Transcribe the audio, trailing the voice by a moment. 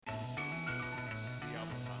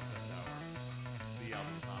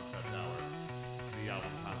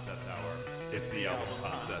album concept hour. It's the album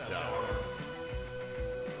concept hour.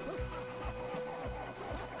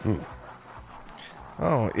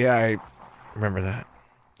 Oh, yeah, I remember that.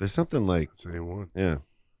 There's something like, It's A1. yeah.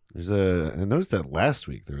 I noticed that last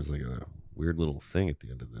week there was like a weird little thing at the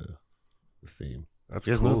end of the theme. That's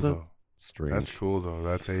You guys cool, notice that? though. Strange. That's cool, though.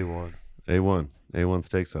 That's A1. A1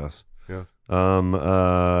 steak sauce. Yeah. What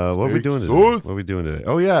are we Steak doing today? sauce. What are we doing today?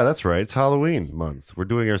 Oh yeah, that's right. It's Halloween month. We're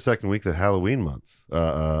doing our second week of Halloween month.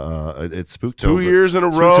 It's Spooktober. 2 years in a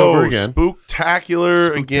Spooktober row. again.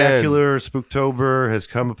 Spooktacular again. Spooktober has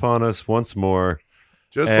come upon us once more.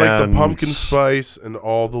 Just like the And pumpkin spice and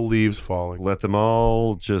all the leaves falling. Let them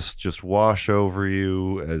all just wash over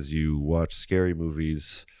you as you watch scary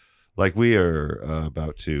movies, like we are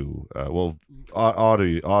about to.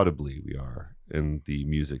 Audibly we are in the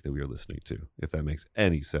music that we are listening to, if that makes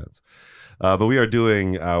any sense. But we are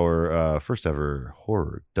doing our first ever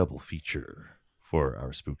horror double feature for our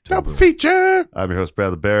Spooktober. Double feature. I'm your host,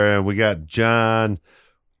 Bradley Barron. We got John.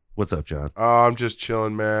 What's up, John? I'm just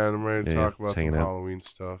chilling, man. I'm ready to Yeah, talk about just some hanging out. Halloween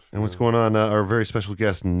stuff. And what's going on? Our very special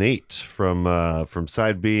guest, Nate, from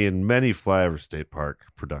Side B and many Flyover State Park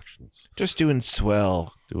productions. Just doing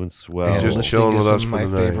swell. Doing swell. He's just listening chilling to with some us of for my the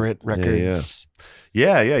night. favorite records.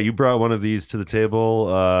 Yeah. You brought one of these to the table.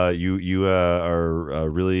 You are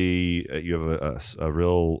really you have a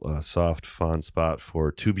real soft, fond spot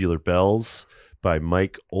for Tubular Bells by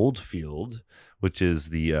Mike Oldfield, which is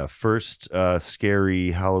the first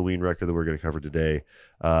scary Halloween record that we're going to cover today.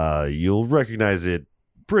 You'll recognize it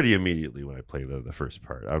pretty immediately when I play the first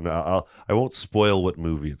part. I won't spoil what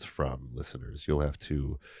movie it's from, listeners. You'll have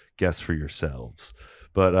to guess for yourselves.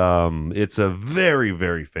 But it's a very,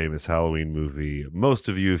 very famous Halloween movie. Most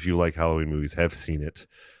of you, if you like Halloween movies, have seen it.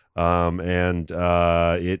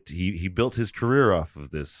 He built his career off of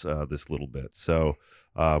this little bit. So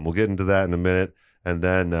we'll get into that in a minute. And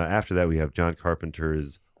then after that, we have John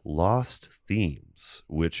Carpenter's Lost Themes,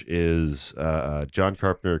 which is John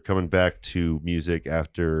Carpenter coming back to music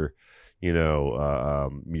after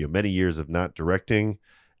many years of not directing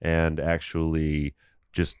and actually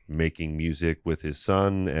just making music with his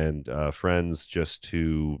son and friends just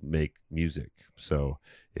to make music. So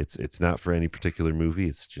it's not for any particular movie.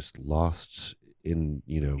 It's just lost in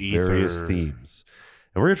various Ether. themes.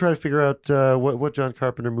 And we're gonna try to figure out what John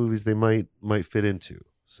Carpenter movies they might fit into.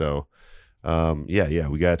 So,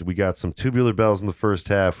 we got some Tubular Bells in the first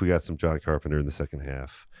half. We got some John Carpenter in the second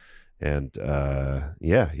half, and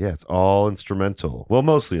it's all instrumental. Well,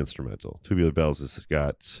 mostly instrumental. Tubular Bells has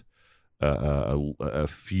got a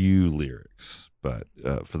few lyrics, but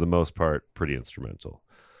for the most part, pretty instrumental.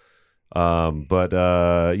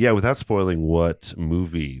 Without spoiling what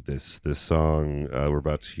movie this song we're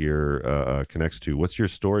about to hear connects to, what's your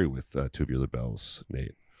story with Tubular Bells,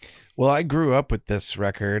 Nate? Well, I grew up with this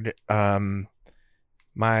record.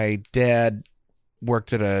 My dad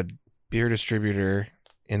worked at a beer distributor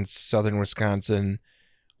in southern Wisconsin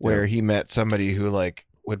where he met somebody who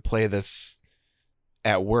would play this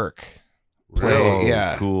at work.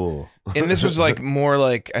 Cool. And this was more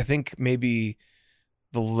I think maybe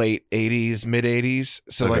the late 80s, mid 80s.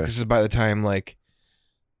 So Okay. this is by the time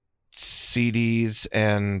CDs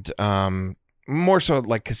and more so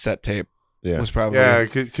cassette tape was probably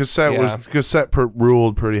cassette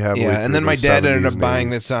ruled pretty heavily. Yeah, and through then my the dad ended 70s up buying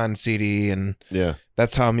and this on CD, and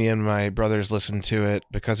that's how me and my brothers listened to it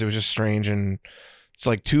because it was just strange, and it's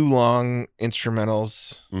two long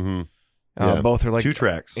instrumentals. Mm-hmm. Both are 2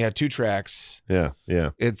 tracks. Yeah, 2 tracks. Yeah.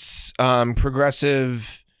 It's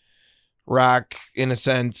progressive rock in a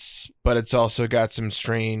sense, but it's also got some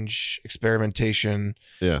strange experimentation.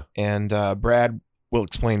 Yeah. And Brad will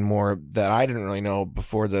explain more that I didn't really know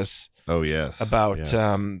before this. Oh, yes. About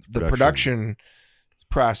the production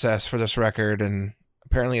process for this record, and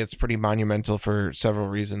apparently it's pretty monumental for several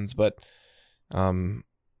reasons, but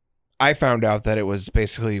I found out that it was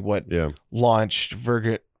basically what launched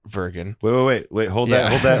Vergen. Wait! Hold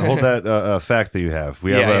that fact that you have.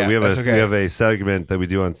 We have a segment that we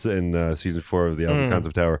do in season 4 of the album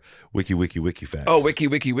Concept Hour. Wiki facts. Oh, wiki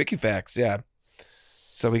facts. Yeah.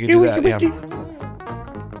 So we could do that. Yeah.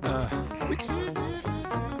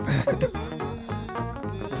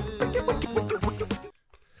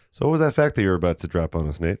 So what was that fact that you were about to drop on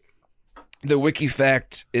us, Nate? The wiki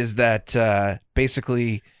fact is that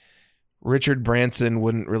basically Richard Branson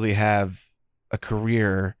wouldn't really have a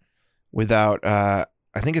career without I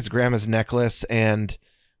think it's Grandma's Necklace and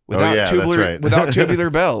without Tubular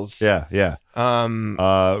Bells. Yeah.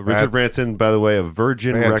 Richard Branson, by the way, of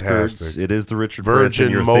Virgin Records. It is the Richard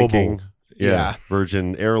Branson you're Mobile. thinking. Yeah.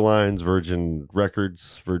 Virgin Airlines, Virgin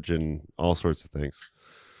Records, Virgin all sorts of things.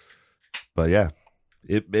 But yeah.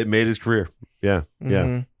 it made his career. Yeah,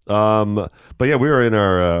 yeah. Mhm. But yeah, we were in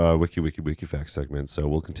our wiki facts segment, so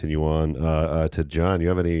we'll continue on to John. You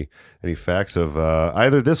have any facts of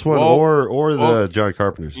either this one or the John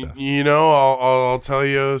Carpenter stuff? You know, I'll tell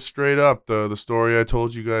you straight up the story I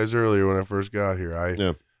told you guys earlier when I first got here.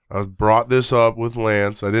 I brought this up with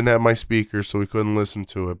Lance. I didn't have my speaker, so we couldn't listen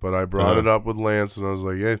to it, but I brought it up with Lance, and I was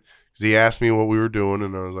like, yeah, because he asked me what we were doing,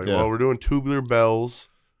 and I was like, well, we're doing Tubular Bells.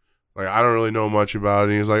 Like, I don't really know much about it.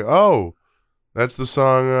 And he was like, oh, that's the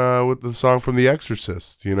song with the song from The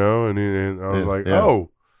Exorcist, you know? And I was like,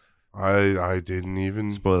 oh, I didn't even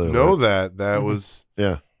know that. That was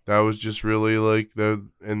that was just really like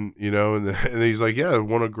and he's like, yeah, it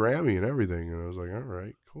won a Grammy and everything. And I was like, all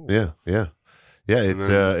right, cool. Yeah.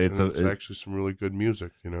 It's actually some really good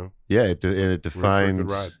music, you know. Yeah, it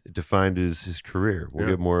defined his career. We'll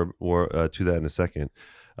get more to that in a second.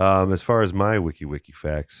 As far as my wiki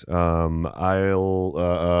facts, it's going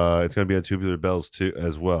to be on Tubular Bells too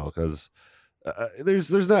as well, because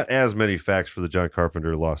there's not as many facts for the John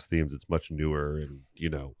Carpenter Lost Themes. It's much newer, and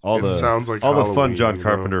all the fun John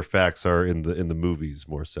Carpenter facts are in the movies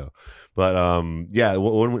more so. But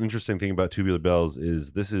one interesting thing about Tubular Bells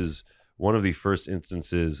is this is one of the first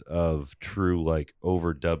instances of true like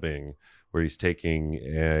overdubbing, where he's taking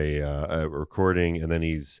a recording and then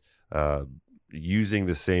he's using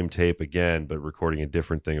the same tape again, but recording a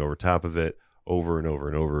different thing over top of it over and over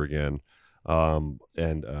and over again,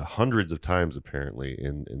 and hundreds of times apparently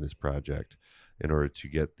in this project, in order to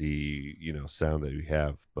get the sound that we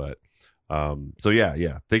have. But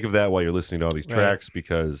think of that while you're listening to all these tracks,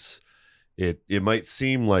 because it might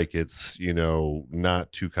seem like it's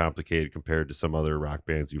not too complicated compared to some other rock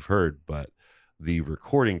bands you've heard, but the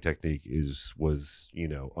recording technique was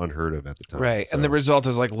unheard of at the time. Right. So. And the result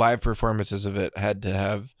is like live performances of it had to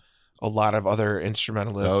have a lot of other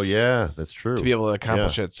instrumentalists. Oh yeah, that's true. To be able to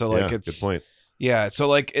accomplish it. So like it's good point. Yeah. So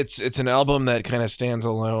like it's an album that kind of stands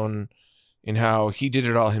alone in how he did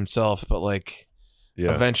it all himself, but like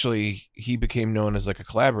eventually he became known as like a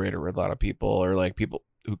collaborator with a lot of people, or like people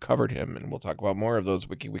who covered him, and we'll talk about more of those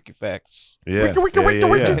wiki facts. Yeah. Wiki.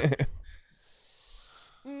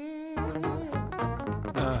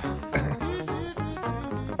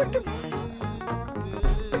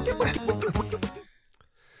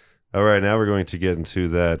 All right, now we're going to get into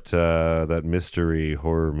that mystery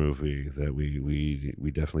horror movie that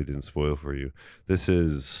we definitely didn't spoil for you. This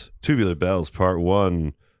is Tubular Bells Part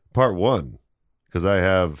 1, because I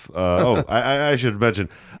have I should mention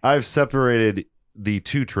I've separated the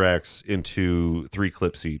two tracks into 3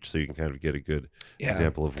 clips each, so you can kind of get a good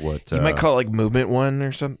example of what you might call it like movement 1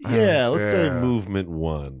 or something. Yeah, let's say movement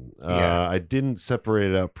 1. I didn't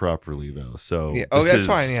separate it out properly though, so that's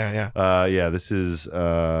fine. Yeah. This is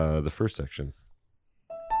the first section.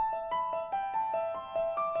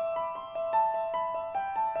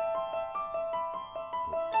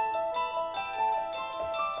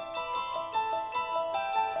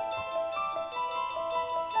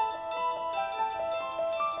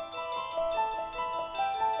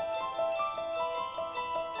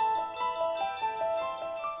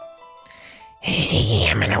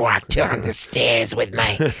 I'm gonna walk down the stairs with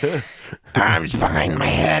my arms behind my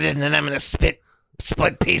head, and then I'm gonna split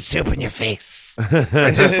pea soup in your face.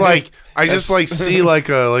 I just see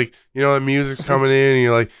the music's coming in,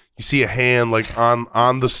 and you see a hand like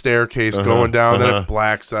on the staircase going down, then it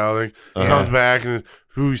blacks out, and it comes back, and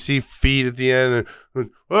you see feet at the end,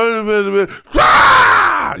 and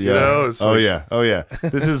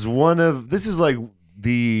This is like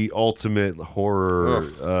the ultimate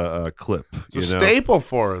horror clip. It's a staple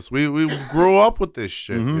for us. We grew up with this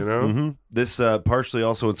shit, This partially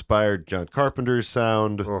also inspired John Carpenter's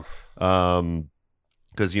sound,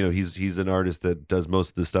 because he's an artist that does most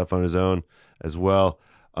of the stuff on his own as well.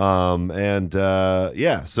 So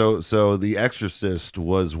The Exorcist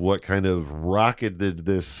was what kind of rocketed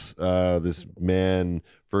this man,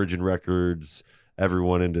 Virgin Records,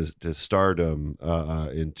 everyone into stardom,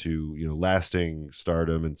 into lasting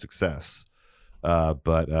stardom and success.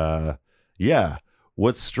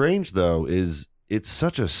 What's strange though is it's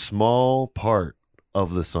such a small part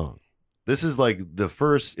of the song. This is like the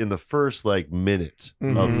first like minute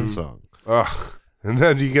of the song. And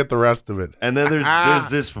then you get the rest of it. And then there's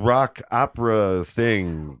this rock opera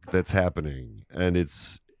thing that's happening, and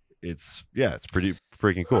it's pretty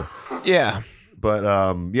freaking cool. Yeah. But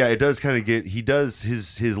it does kind of get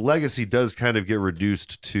his legacy does kind of get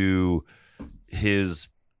reduced to his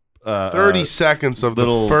 30 seconds of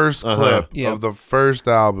the first clip of the first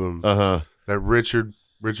album that Richard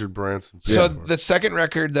Branson. So the second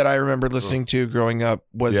record that I remember listening to growing up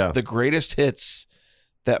was the greatest hits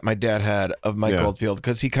that my dad had of Mike Yeah. Oldfield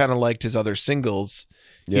because he kind of liked his other singles.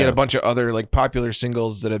 He Yeah. had a bunch of other like popular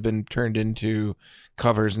singles that have been turned into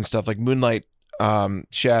covers and stuff like Moonlight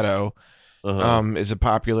Shadow is a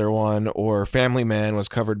popular one, or Family Man was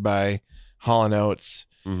covered by Hall & Oates.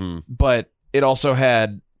 But it also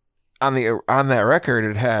had on that record,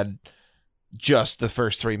 it had just the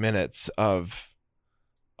first 3 minutes of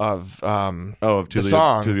the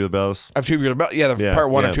song Tubular Bells. of Tubular Bells. Yeah, part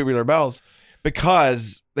one of Tubular Bells,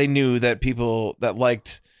 because they knew that people that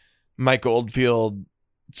liked Mike Oldfield,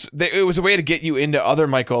 it was a way to get you into other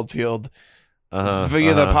Mike Oldfield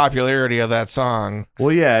via the popularity of that song.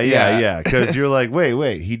 Well, yeah. Because you're like,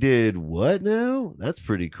 wait, he did what now? That's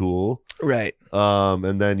pretty cool, right?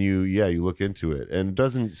 And then you look into it, and it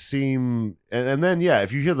doesn't seem, and then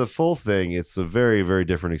if you hear the full thing, it's a very, very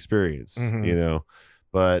different experience, you know.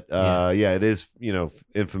 But it is, you know,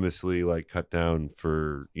 infamously like cut down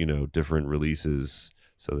for, you know, different releases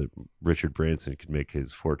so that Richard Branson could make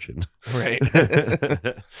his fortune. Right.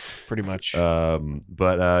 Pretty much.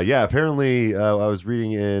 Apparently I was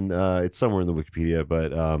reading in, it's somewhere in the Wikipedia,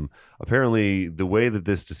 but apparently the way that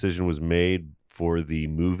this decision was made for the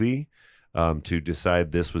movie to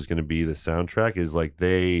decide this was going to be the soundtrack is like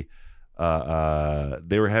they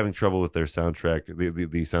were having trouble with their soundtrack,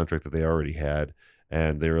 the soundtrack that they already had.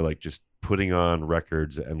 And they were like just putting on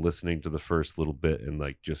records and listening to the first little bit and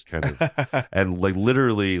like just kind of and like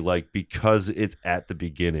literally like because it's at the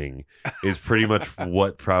beginning is pretty much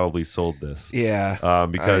what probably sold this. Yeah.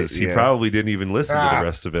 Because he probably didn't even listen to the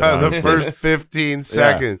rest of it. The first 15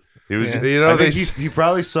 seconds. It was, you know, he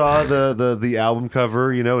probably saw the album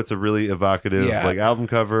cover. You know, it's a really evocative like album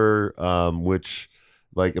cover, which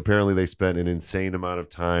like apparently they spent an insane amount of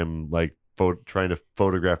time like trying to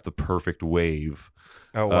photograph the perfect wave.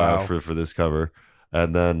 Oh wow! For this cover,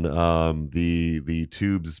 and then the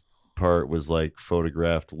tubes part was like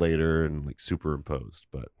photographed later and like superimposed.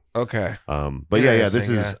 But okay, this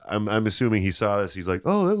is. I'm assuming he saw this. He's like,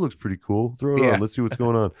 oh, that looks pretty cool. Throw it on. Let's see what's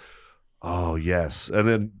going on. Oh yes, and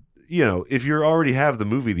then you know if you already have the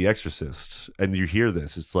movie The Exorcist and you hear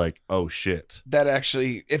this, it's like, oh shit. That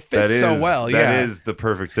actually it fits so well. That is the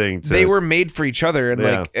perfect thing. They were made for each other, and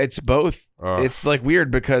like it's both. It's like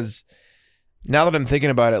weird because. Now that I'm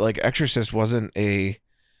thinking about it, like Exorcist wasn't a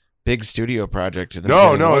big studio project.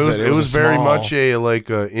 No, it was very much a like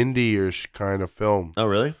indie-ish kind of film. Oh,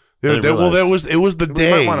 really? It was the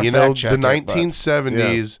day, you know, the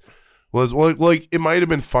 1970s was like it might have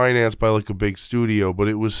been financed by like a big studio, but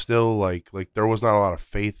it was still like there was not a lot of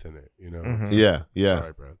faith in it, you know. Mm-hmm. Yeah.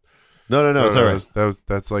 Sorry, Brad. No, it's all right.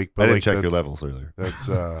 That's like. But I didn't like, check your levels earlier. That's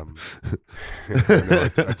I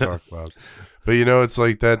talk about, but you know, it's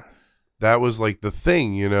like that. That was like the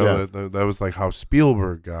thing, you know. That was like how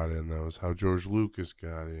Spielberg got in. That was how George Lucas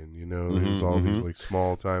got in. You know, there was all these like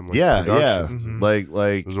small time like productions. Mm-hmm. Like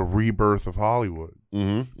it was a rebirth of Hollywood.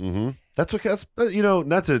 That's you know,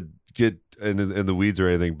 not to get in the weeds or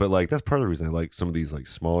anything, but like that's part of the reason I like some of these like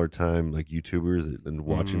smaller time like YouTubers and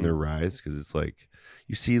watching their rise, because it's like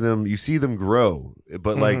you see them grow,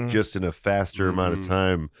 but like just in a faster amount of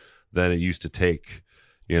time than it used to take.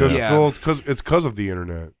 Well, it's because of the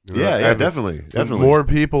internet. You know? Definitely. The more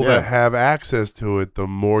people that have access to it, the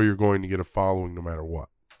more you're going to get a following, no matter what.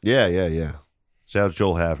 Yeah. Shout out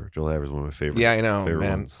Joel Haver. Joel Haver is one of my favorite. Yeah, I know,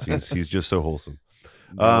 man. Ones. He's just so wholesome.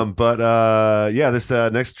 This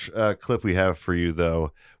next clip we have for you,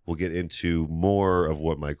 though, we'll get into more of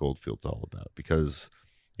what Mike Oldfield's all about, because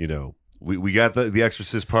you know we got the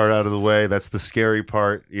Exorcist part out of the way. That's the scary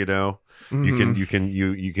part, you know. You can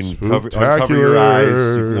uncover your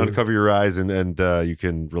eyes. You can uncover your eyes and you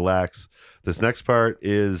can relax. This next part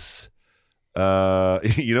is, you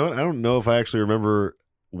know what? I don't know if I actually remember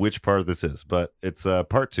which part this is, but it's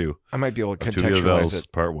part 2. I might be able to Tubular contextualize Bells,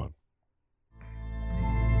 it. Part 1.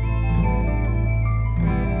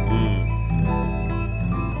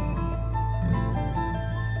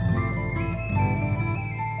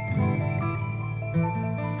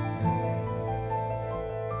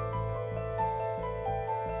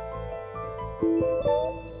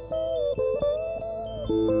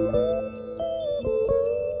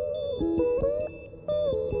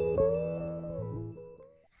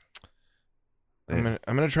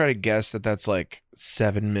 I'm gonna try to guess that that's like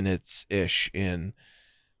 7 minutes ish in.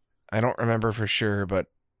 I don't remember for sure, but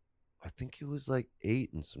I think it was like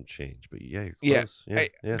 8 and some change. But yeah, you're close. Yeah,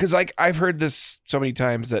 because like I've heard this so many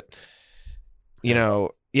times that, you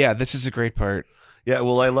know, this is a great part. Yeah,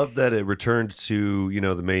 well, I love that it returned to, you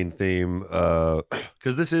know, the main theme,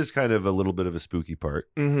 because this is kind of a little bit of a spooky part.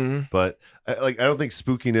 Mm-hmm. But I don't think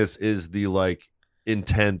spookiness is the like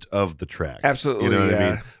intent of the track. Absolutely, you know what yeah. I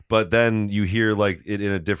mean? But then you hear like it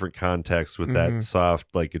in a different context with that soft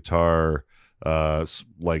like guitar,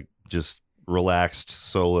 like just relaxed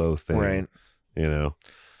solo thing, Right. You know.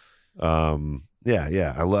 I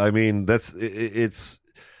mean, it's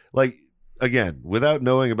like, again, without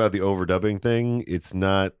knowing about the overdubbing thing,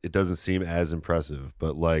 it doesn't seem as impressive,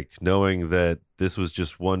 but like knowing that this was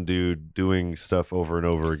just one dude doing stuff over and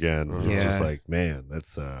over again, it's just like, man,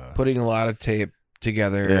 that's putting a lot of tape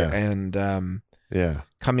together and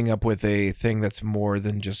coming up with a thing that's more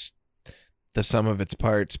than just the sum of its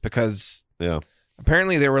parts, because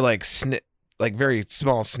apparently there were like very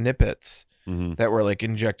small snippets that were like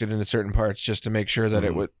injected into certain parts just to make sure that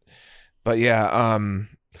it would. But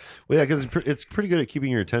because it's pretty good at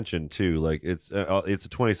keeping your attention too. Like it's a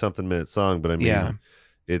 20-something minute song, but I mean,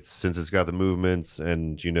 since it's got the movements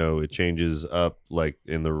and it changes up like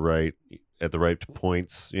at the right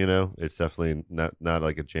points. It's definitely not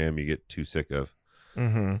like a jam you get too sick of.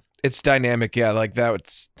 It's dynamic, like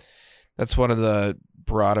that's one of the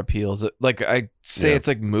broad appeals. Like I say, it's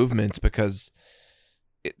like movements because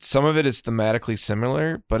some of it is thematically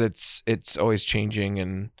similar, but it's always changing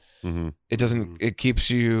and it doesn't. It keeps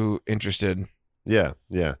you interested. Yeah.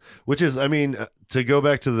 Which is, I mean, to go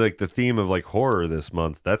back to like the theme of like horror this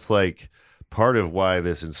month, that's like part of why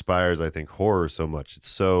this inspires, I think, horror so much. It's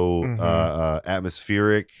so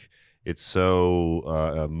atmospheric. It's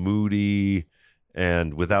so moody,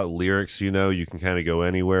 and without lyrics, you can kind of go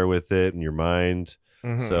anywhere with it in your mind.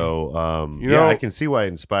 So, I can see why it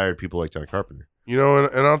inspired people like John Carpenter.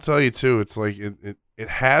 And I'll tell you too, it's like it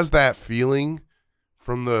has that feeling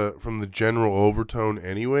from the general overtone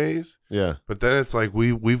anyways. Yeah. But then it's like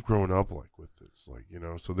we've grown up like with this, like,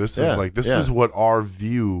 so this is what our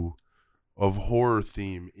view of horror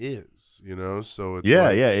theme is, so it's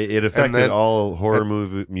it affected all horror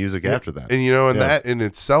movie music after that. And that in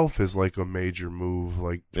itself is like a major move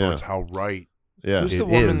like towards how right Who's the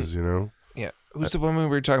woman, is, Yeah. Who's the woman we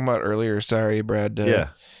were talking about earlier? Sorry, Brad.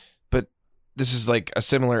 But this is like a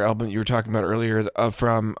similar album you were talking about earlier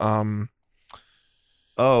from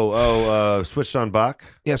Switched on Bach.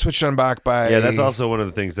 Yeah, Switched on Bach by that's also one of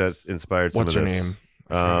the things that's inspired some of this. What's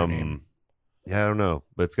her name? Yeah, I don't know,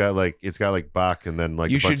 but it's got like Bach and then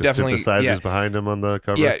like you a bunch of synthesizers behind him on the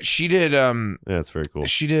cover. Yeah, she did. It's very cool.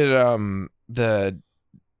 She did the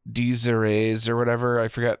Desirées or whatever. I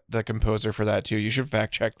forget the composer for that too. You should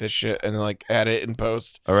fact check this shit and like add it in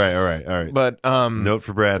post. All right. But note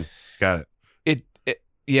for Brad. Got it.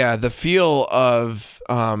 The feel of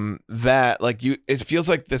that, like it feels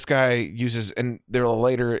like this guy uses, and there will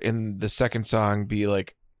later in the second song be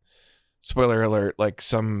like, spoiler alert, like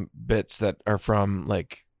some bits that are from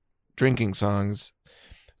like drinking songs.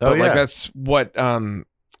 But like that's what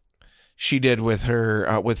she did with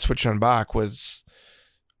her with Switch on Bach was,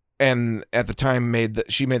 and at the time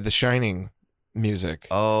she made the Shining music.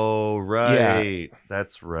 Oh right,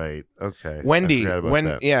 that's right. Okay, Wendy.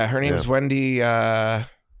 Her name's Wendy. I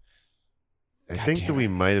think that we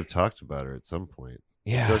might have talked about her at some point.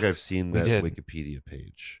 Yeah, I feel like I've seen that Wikipedia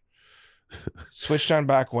page. Switched on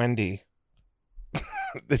Bach, Wendy.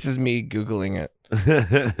 This is me Googling it.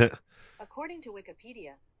 According to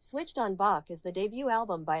Wikipedia, Switched on Bach is the debut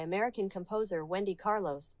album by American composer Wendy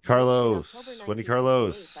Carlos. Wendy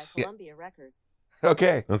Carlos. By Columbia Records.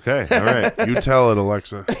 Okay. All right. You tell it,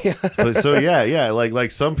 Alexa. So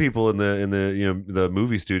like some people in the the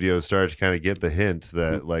movie studios started to kind of get the hint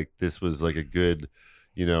that like this was like a good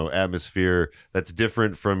atmosphere that's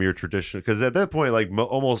different from your traditional, because at that point like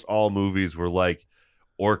almost all movies were like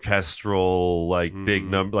orchestral, like big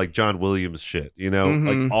number, like John Williams shit,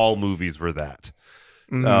 like all movies were that.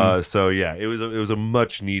 So it was a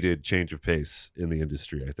much needed change of pace in the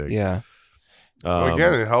industry, I think. Well,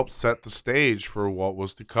 again, it helped set the stage for what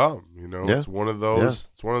was to come. It's one of those.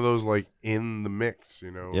 It's one of those like in the mix.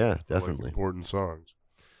 Yeah, definitely like, important songs.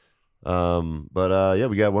 We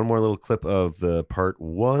got one more little clip of the part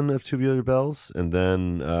 1 of Tubular Bells, and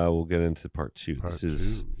then we'll get into part 2. This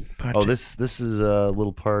is a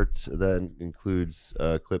little part that includes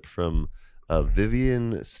a clip from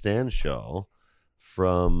Vivian Stanshall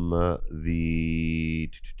from the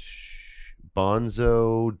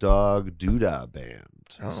Bonzo Dog Doodah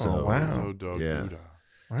Band. Wow. Bonzo Dog Doodah.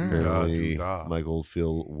 Apparently, Mike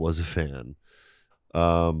Oldfield was a fan.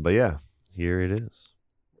 Here it is.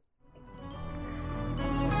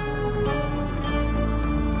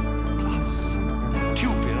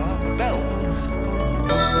 Tubular Bells.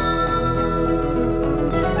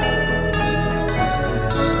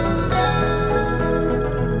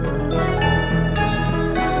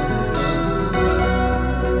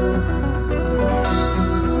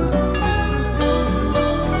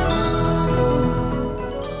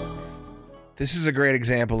 This is a great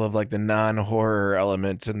example of like the non-horror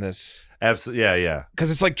elements in this. Absolutely, yeah.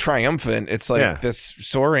 Because it's like triumphant. It's like this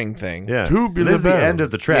soaring thing. Yeah. Tubular This is the bells. end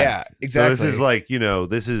of the track. Yeah, exactly. So this is like,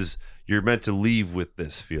 you're meant to leave with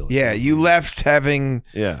this feeling. Yeah, you left having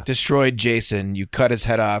Yeah. destroyed Jason. You cut his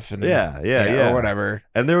head off. And, Yeah. Or whatever.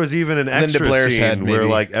 And there was even an Linda extra Blair's scene head, where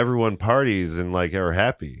maybe. like everyone parties and like are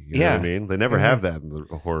happy. You know what I mean? They never have that in the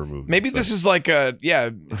horror movie. Maybe but- this is like the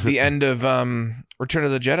end of Return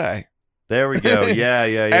of the Jedi. There we go. Yeah.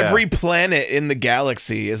 Every planet in the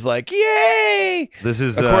galaxy is like, yay! This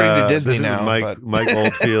is according to Disney this is now, Mike but- Mike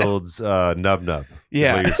Oldfield's Nub Nub.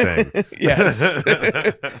 Yeah. Is what you're saying. Yes.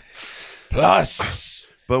 Plus,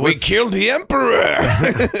 But we what's- killed the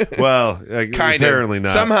Emperor. Well, Kind apparently of.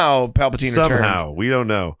 not. Somehow Palpatine Somehow we don't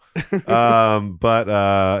know.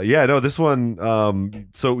 This one.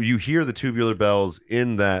 So you hear the tubular bells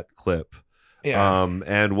in that clip. Yeah.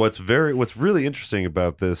 And what's really interesting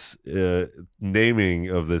about this naming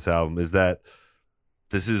of this album is that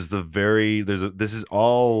this is this is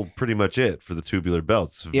all pretty much it for the tubular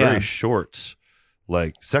bells. It's a very short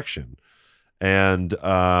like section. And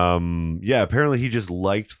apparently he just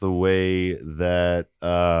liked the way that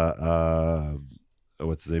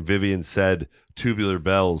what's his name? Vivian said tubular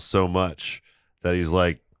bells so much that he's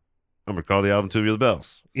like, I'm gonna call the album Tubular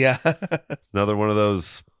Bells. Yeah. Another one of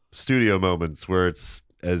those studio moments where it's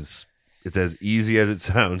as easy as it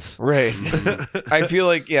sounds. Right. I feel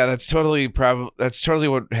like that's totally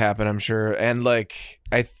what happened, I'm sure. And like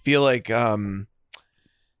I feel like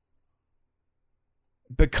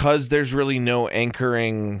because there's really no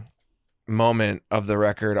anchoring moment of the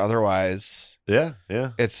record otherwise. Yeah.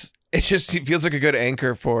 It feels like a good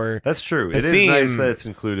anchor for That's true. the It is theme. nice that it's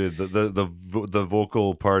included. The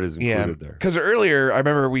vocal part is included there. Because earlier I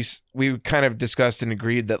remember we kind of discussed and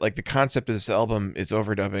agreed that like the concept of this album is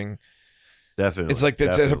overdubbing. Definitely. It's like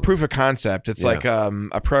it's a proof of concept. It's like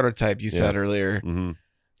a prototype you said earlier.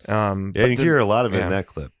 Mm-hmm. But you can hear a lot of it in that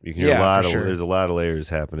clip. You can hear a lot for of sure. there's a lot of layers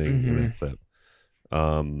happening in Mhm. that clip.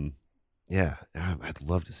 I'd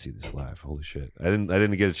love to see this live. Holy shit! I didn't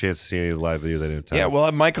get a chance to see any of the live videos. I didn't have time. Yeah, well,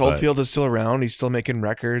 Mike but- Oldfield is still around. He's still making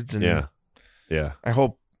records, and yeah. I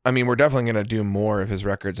hope. I mean, we're definitely going to do more of his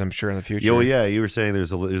records. I'm sure in the future. Yeah, well, yeah. You were saying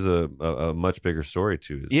there's a much bigger story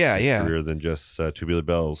to his career than just Tubular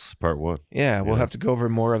Bells Part 1. Yeah, we'll have to go over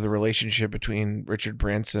more of the relationship between Richard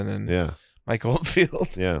Branson and Mike Oldfield.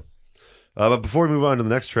 Yeah. But before we move on to the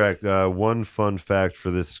next track, one fun fact for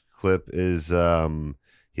this clip is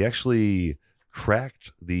he actually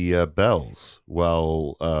cracked the bells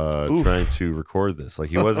while trying to record this. Like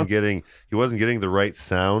he wasn't getting the right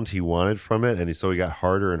sound he wanted from it, and so he got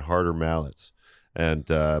harder and harder mallets. And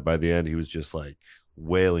by the end, he was just like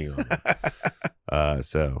wailing on it.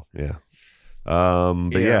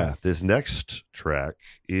 This next track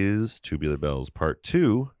is Tubular Bells Part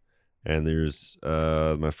 2, and there's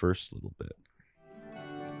my first little bit.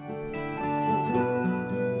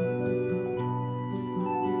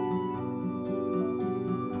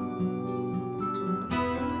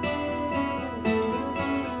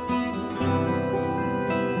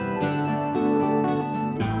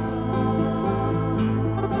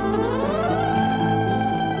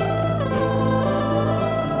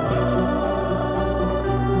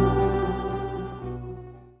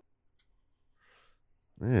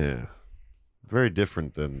 Yeah, very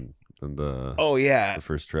different than the the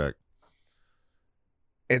first track.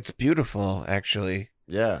 It's beautiful, actually.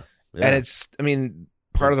 Yeah. And it's, I mean,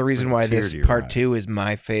 part of the reason why this part 2 is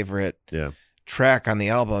my favorite track on the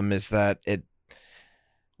album is that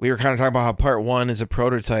we were kind of talking about how part 1 is a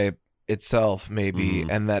prototype itself, maybe,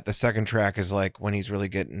 and that the second track is like when he's really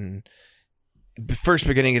beginning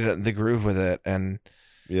to get the groove with it, and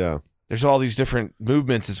there's all these different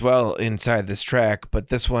movements as well inside this track, but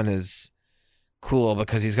this one is cool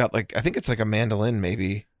because he's got like, I think it's like a mandolin,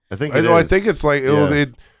 maybe. I think it's like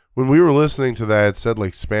when we were listening to that, it said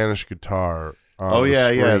like Spanish guitar.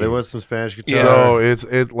 There was some Spanish guitar. Yeah. So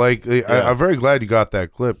it's like I'm very glad you got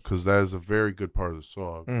that clip because that is a very good part of the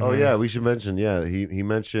song. Mm-hmm. Oh yeah, we should mention. Yeah, he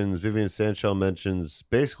mentions Vivian Sanchel mentions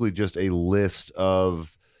basically just a list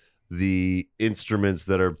of the instruments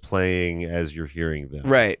that are playing as you're hearing them.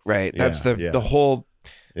 Right. That's the whole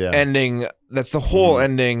ending. That's the whole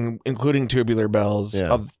ending, including Tubular Bells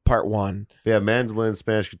of part 1. Yeah, mandolin,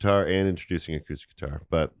 Spanish guitar, and introducing acoustic guitar.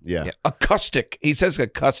 But acoustic. He says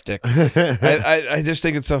acoustic. I just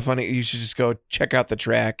think it's so funny. You should just go check out the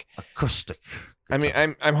track. Acoustic. I mean,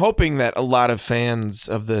 I'm hoping that a lot of fans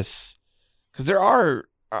of this, because there are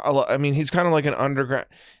a lot. I mean, he's kind of like an underground.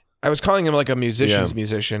 I was calling him like a musician's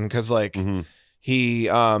musician because like he,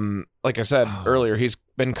 like I said earlier, he's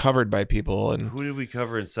been covered by people, and who did we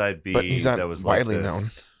cover in side B? but he's not that was widely like known.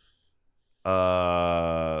 this?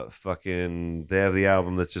 Fucking, they have the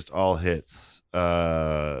album that's just all hits.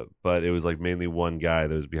 But it was like mainly one guy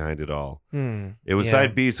that was behind it all. It was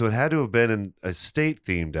side B, so it had to have been a state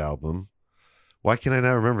themed album. Why can I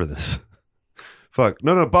not remember this? Fuck.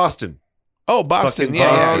 No, Boston. Oh, Boston. Fucking Yeah,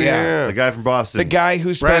 Boston. yeah. The guy from Boston. The guy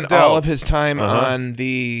who spent Brad all Delp. of his time on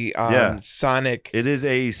the Sonic. It is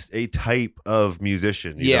a type of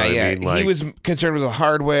musician. You know what I mean? Like, he was concerned with the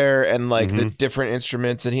hardware and like the different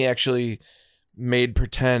instruments, and he actually made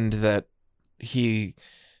pretend that he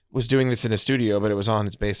was doing this in a studio, but it was on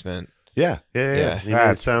his basement. Yeah. He made it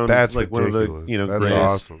That's sound like ridiculous. one of the That's greatest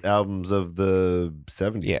awesome. albums of the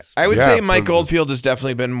 70s. Yeah, I would Yeah, say Mike but- Oldfield has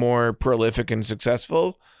definitely been more prolific and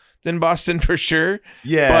successful than Boston for sure.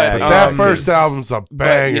 Yeah, But, That first album's a But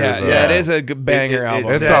banger. yeah, though. yeah, it is a banger It-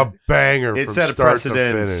 album. It's set- a banger. It from set a start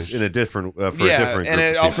precedent to finish. in a different for a different and group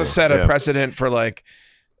it of also people. set a Yeah. precedent for like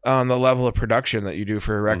the level of production that you do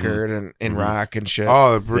for a record and in rock and shit.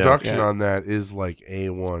 Oh, the production Yeah. on that is like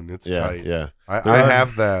A1. It's tight. Yeah. I There are-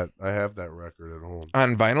 have that. I have that record at home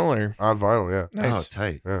On vinyl or on vinyl. Yeah. nice. Oh,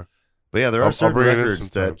 tight. Yeah. But yeah, there are I'll certain bring it in records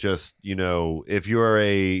sometime. that just, if you are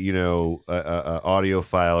a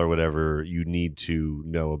audiophile or whatever, you need to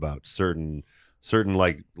know about certain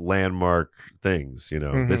like landmark things.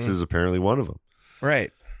 This is apparently one of them.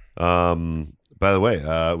 Right. By the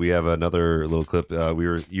way, we have another little clip.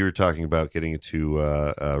 You were talking about getting into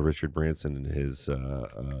Richard Branson and his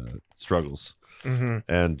struggles. Mm-hmm.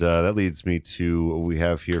 And that leads me to what we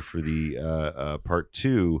have here for the part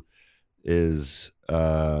 2 is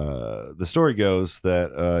the story goes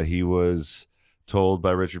that he was told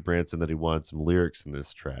by Richard Branson that he wanted some lyrics in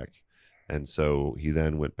this track. And so he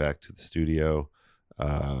then went back to the studio,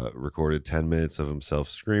 recorded 10 minutes of himself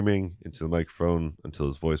screaming into the microphone until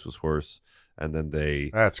his voice was hoarse. And then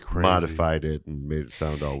they That's crazy. modified it and made it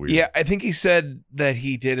sound all weird. Yeah, I think he said that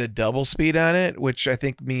he did a double speed on it, which I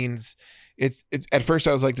think means it's at first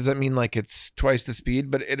I was like, does that mean like it's twice the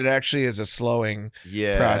speed? But it actually is a slowing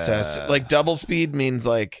process. Like double speed means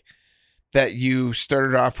like that you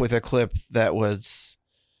started off with a clip that was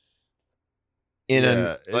in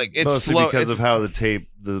it's mostly slow because it's- of how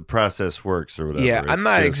the process works or whatever. Yeah, I'm It's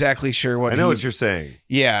not just- exactly sure what I know he- what you're saying.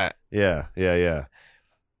 Yeah. Yeah.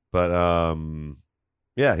 But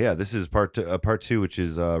this is part 2, which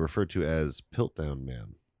is referred to as Piltdown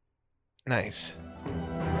Man. Nice.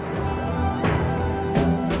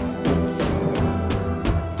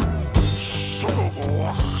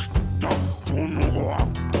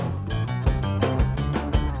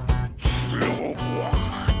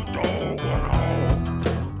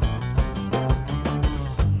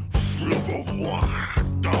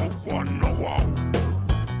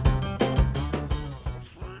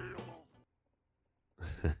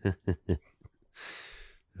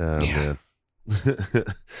 Man.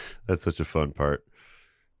 That's such a fun part.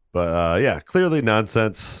 But clearly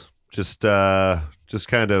nonsense. Just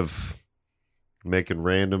kind of making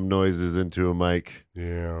random noises into a mic.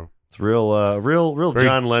 Yeah. It's real Very-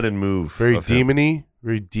 John Lennon move. Very of him. demony.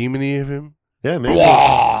 Very demony of him. Yeah, maybe.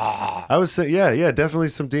 I was saying, definitely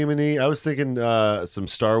some demony. I was thinking some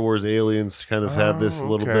Star Wars aliens kind of have this a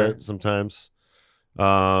little okay. bit sometimes.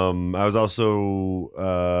 I was also,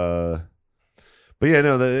 but yeah,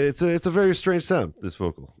 no, it's a very strange sound. This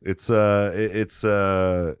vocal, it's cool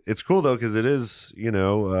though because it is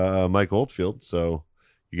Mike Oldfield, so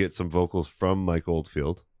you get some vocals from Mike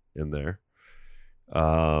Oldfield in there.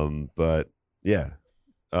 But yeah,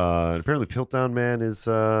 apparently Piltdown Man is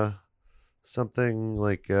something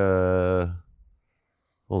like hold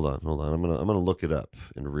on. I'm gonna look it up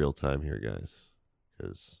in real time here, guys,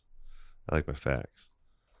 because I like my facts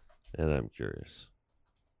and I'm curious.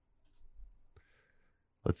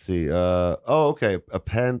 Let's see. Okay.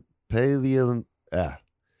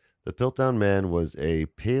 The Piltdown Man was a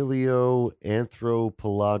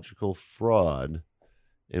paleoanthropological fraud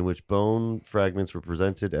in which bone fragments were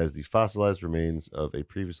presented as the fossilized remains of a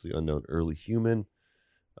previously unknown early human.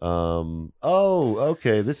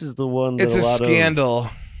 Okay. This is the one that It's a lot scandal.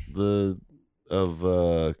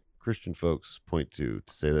 of Christian folks point to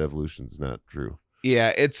say that evolution is not true. Yeah,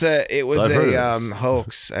 it was I've heard a of this.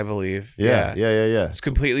 hoax, I believe. Yeah. It's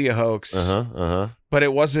completely a hoax. Uh-huh. But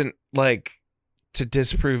it wasn't like to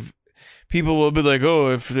disprove, people will be like, oh,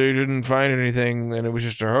 if they didn't find anything, then it was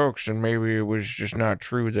just a hoax, and maybe it was just not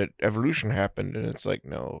true that evolution happened. And it's like,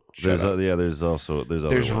 no,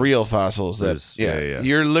 there's real fossils that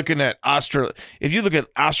you're looking at if you look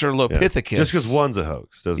at Australopithecus, just because one's a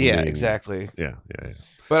hoax doesn't mean exactly. Yeah.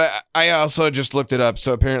 But I also just looked it up,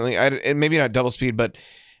 so apparently maybe not double speed, but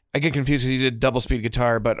I get confused because you did double speed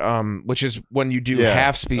guitar, but which is when you do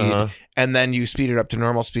half speed and then you speed it up to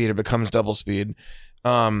normal speed, it becomes double speed.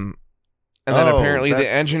 And then apparently the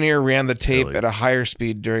engineer ran the tape at a higher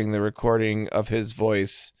speed during the recording of his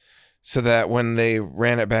voice, so that when they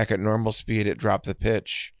ran it back at normal speed, it dropped the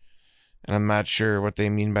pitch. And I'm not sure what they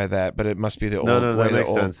mean by that, but it must be the old. No, that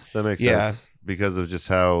makes sense. That makes sense because of just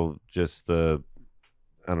how the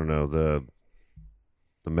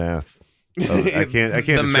math. I can't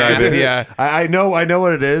describe it. Yeah, I know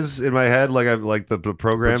what it is in my head. Like I'm like the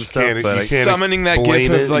program stuff, but summoning that gif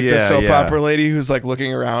of like the soap opera lady who's like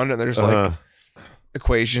looking around and there's like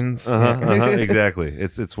equations. Exactly.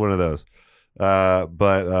 It's one of those. That's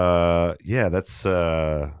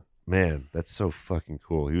man, that's so fucking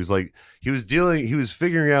cool. He was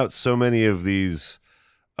figuring out so many of these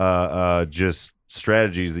just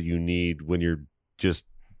strategies that you need when you're just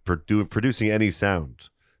producing any sound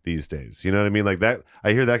these days. You know what I mean? Like that,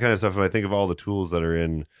 I hear that kind of stuff and I think of all the tools that are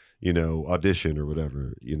in, Audition or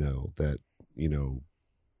whatever, that,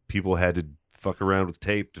 people had to fuck around with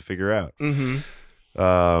tape to figure out. But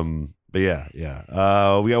yeah.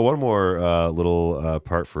 We got one more little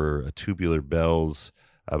part for Tubular Bells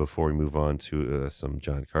before we move on to some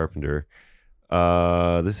John Carpenter.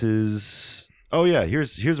 This is,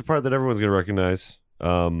 here's a part that everyone's going to recognize.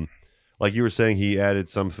 Like you were saying, he added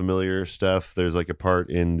some familiar stuff. There's like a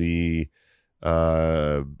part in the,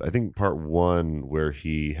 I think part 1 where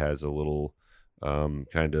he has a little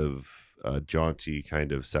kind of jaunty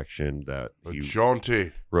kind of section that he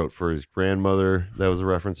wrote for his grandmother. That was a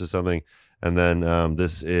reference to something. And then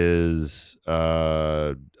this is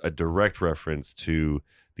a direct reference to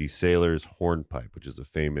the Sailor's Hornpipe, which is a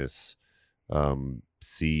famous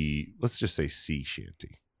let's just say sea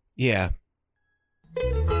shanty. Yeah.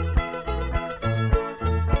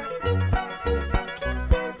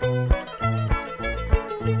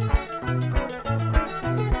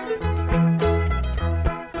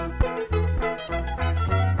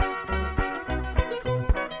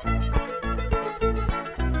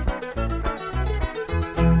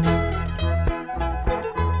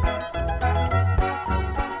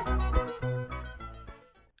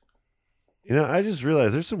 I just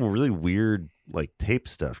realized there's some really weird like tape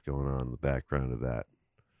stuff going on in the background of that.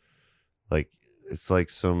 Like it's like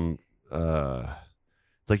some it's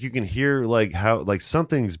like you can hear like how like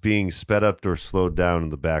something's being sped up or slowed down in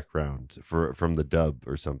the background from the dub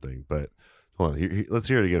or something. But hold on, let's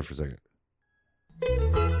hear it again for a second.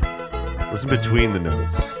 Listen between the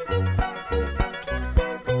notes.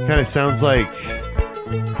 Kind of sounds like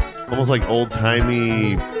almost like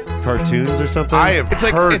old-timey cartoons or something. It's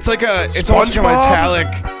almost like a metallic.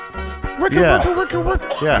 Yeah.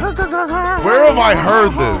 Where have I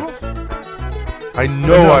heard this? I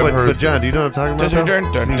know I've heard. But John, do you know what I'm talking about? Can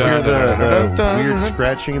you hear the weird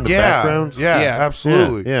scratching in the background? Yeah,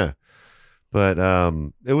 absolutely. Yeah. But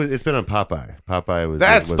it's been on Popeye. Popeye was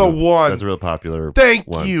That's the one. That's a real popular. Thank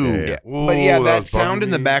one. you. Yeah. Ooh, but that sound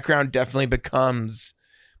in the background definitely becomes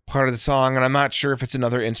part of the song, and I'm not sure if it's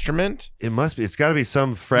another instrument. It must be. It's got to be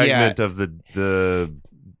some fragment of the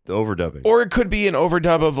overdubbing, or it could be an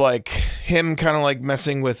overdub of like him kind of like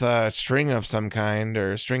messing with a string of some kind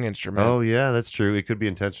or a string instrument. Oh yeah, that's true. It could be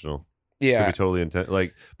intentional. Yeah, it could be totally intentional.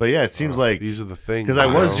 But yeah, it seems like these are the things. Because I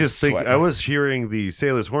was just thinking, I was hearing the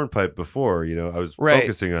Sailor's Hornpipe before. I was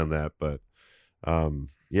focusing on that, but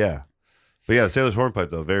yeah. But yeah, the Sailor's Hornpipe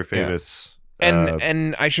though, very famous. Yeah.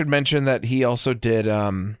 And I should mention that he also did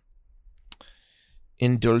In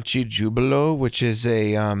Dolce Jubilo, which is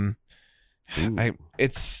a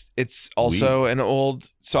it's also an old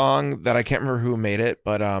song that I can't remember who made it,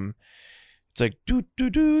 but it's like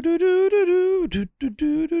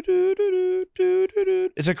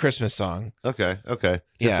it's a Christmas song. Okay.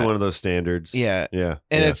 Just one of those standards. Yeah.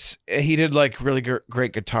 And he did like really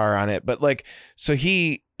great guitar on it, but like so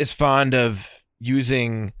he is fond of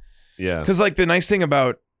using because like the nice thing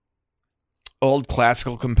about old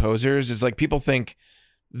classical composers is like people think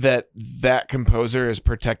that composer is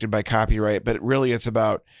protected by copyright, but really it's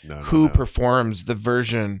about who performs the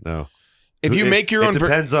version. No. If you make your own version, it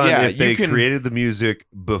depends on if they created the music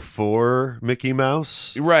before Mickey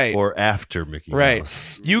Mouse, right, or after Mickey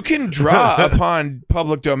Mouse. You can draw upon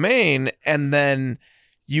public domain, and then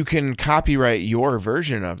you can copyright your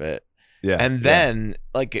version of it. Yeah, and then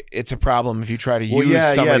like it's a problem if you try to well,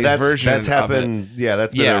 use somebody's version. That's happened. Of it.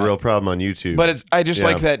 That's been a real problem on YouTube. But I just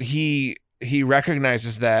like that he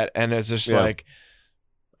recognizes that and is just like,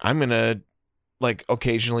 I'm gonna like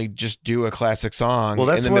occasionally just do a classic song in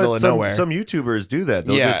the middle of nowhere. Some YouTubers do that.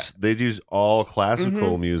 They use all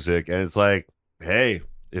classical music, and it's like, hey,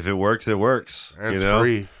 if it works, it works. And it's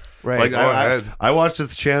free. Right. Like I watched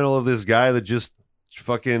this channel of this guy that just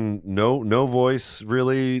fucking no voice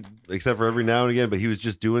really, except for every now and again, but he was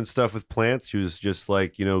just doing stuff with plants. He was just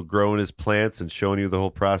like, growing his plants and showing you the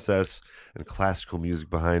whole process and classical music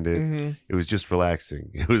behind it. It was just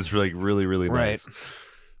relaxing. It was like really, really nice.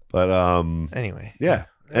 But anyway. Yeah.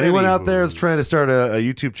 Anyone out there that's trying to start a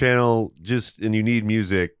YouTube channel and you need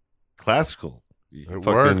music, classical.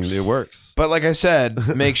 It works. But like I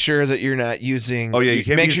said, make sure that you're not using. You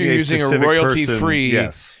can't make sure you're using a royalty-free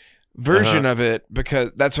version of it,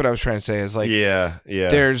 because that's what I was trying to say. Is like,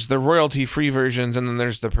 there's the royalty-free versions, and then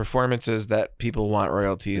there's the performances that people want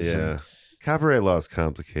royalties. Yeah, copyright law is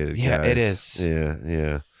complicated. Yeah, guys. it is.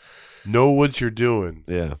 Yeah. Know what you're doing.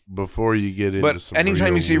 Yeah. Before you get into some. But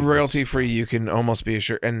anytime you see royalty-free, you can almost be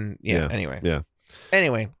assured. And anyway. Yeah.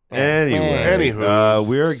 Anyway, we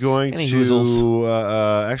are going to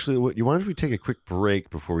actually. You want to take a quick break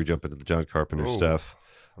before we jump into the John Carpenter stuff?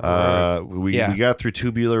 We got through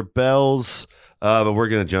Tubular Bells, but we're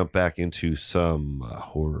going to jump back into some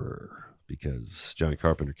horror, because John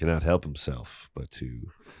Carpenter cannot help himself but to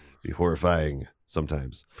be horrifying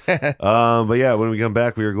sometimes. But yeah, when we come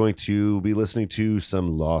back, we are going to be listening to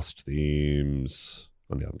some Lost themes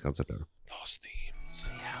on the Album Concept Hour. Lost themes.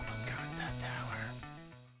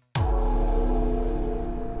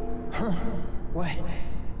 Huh? What?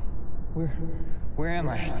 Where am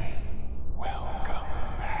I? Welcome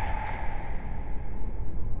back.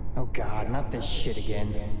 Oh God, not this shit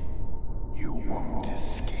again. You won't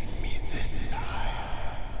escape me this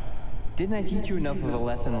time. Didn't I teach you enough of a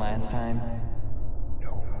lesson last time? No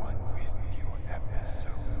one with your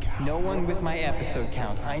episode count. No one with my episode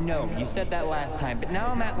count. I know, you said that last time, but now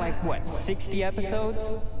I'm at like, what, 60 episodes?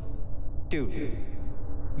 Dude,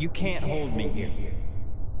 you can't hold me here.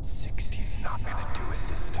 60's not gonna do it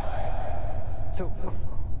this time. So,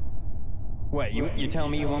 what, you tell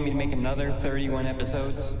me you want me to make another 31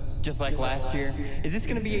 episodes, just like last year? Is this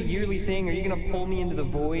gonna be a yearly thing? Are you gonna pull me into the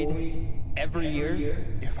void every year?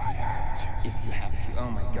 If I have to. If you have to. Oh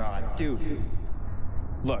my God, dude.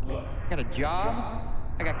 Look, I got a job,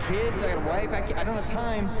 I got kids, I got a wife, I don't have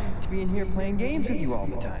time to be in here playing games with you all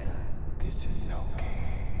the time. This is no game.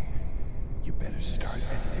 You better start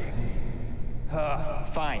editing.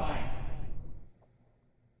 Fine.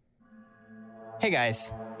 Hey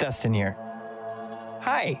guys, Dustin here.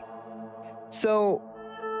 Hi. So,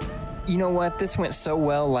 you know what? This went so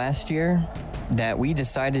well last year that we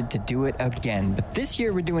decided to do it again. But this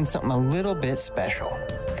year we're doing something a little bit special.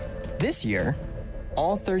 This year,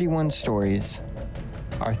 all 31 stories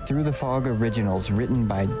are Through the Fog originals written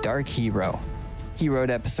by Dark Hero. He wrote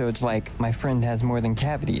episodes like My Friend Has More Than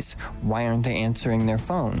Cavities, Why Aren't They Answering Their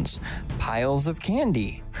Phones, Piles of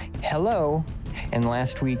Candy, Hello, and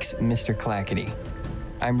last week's Mr. Clackety.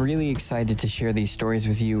 I'm really excited to share these stories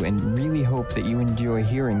with you and really hope that you enjoy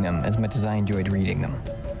hearing them as much as I enjoyed reading them.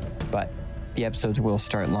 But the episodes will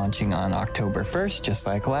start launching on October 1st, just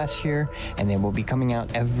like last year, and they will be coming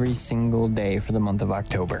out every single day for the month of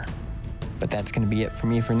October. But that's going to be it for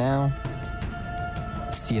me for now.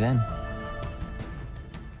 See you then.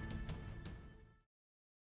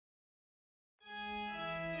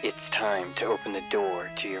 It's time to open the door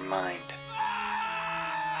to your mind.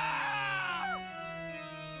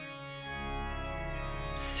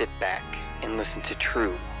 Sit back and listen to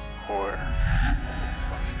true horror.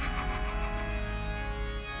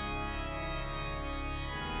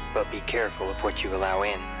 But be careful of what you allow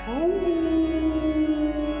in.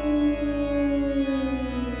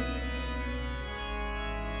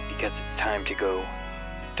 Because it's time to go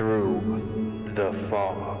through the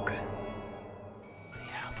fog.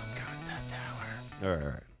 All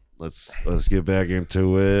right. Let's get back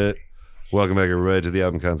into it. Welcome back, everybody, to the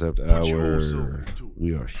Album Concept Hour.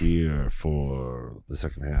 We are here for the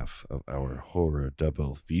second half of our horror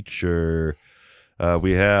double feature.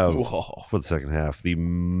 We have, for the second half, the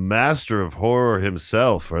master of horror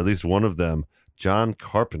himself, or at least one of them, John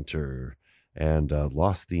Carpenter, and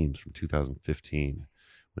Lost Themes from 2015, when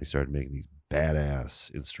he started making these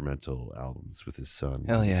badass instrumental albums with his son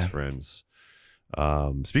and his friends.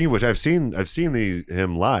 Speaking of which, I've seen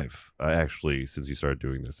him live actually since he started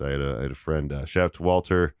doing this. I had a friend, shout out to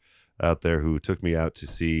Walter out there, who took me out to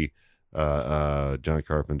see John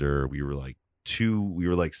Carpenter. We were like we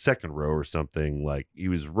were like second row or something. Like he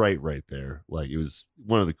was right there. Like it was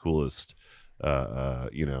one of the coolest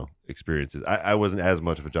experiences. I wasn't as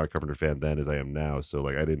much of a John Carpenter fan then as I am now, so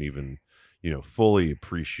like I didn't even fully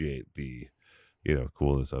appreciate the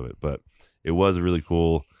coolness of it, but it was really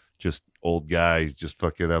cool. Just old guy just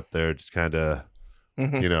fucking up there, just kind of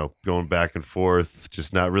going back and forth,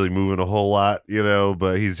 just not really moving a whole lot,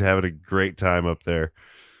 but he's having a great time up there.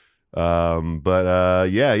 So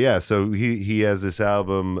he has this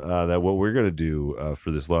album that what we're gonna do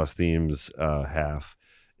for this Lost Themes half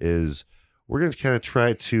is we're going to kind of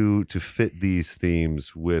try to fit these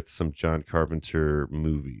themes with some John Carpenter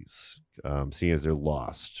movies. Seeing as they're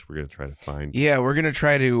lost, we're going to try to find. Yeah, we're going to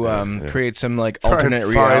try to create some like try alternate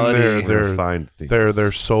and find reality. Find themes.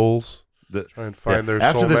 Their souls. Try and find their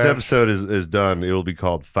after soul this man. episode is done, it'll be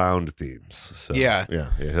called Found Themes. So, Yeah.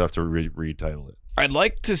 He'll have to retitle it. I'd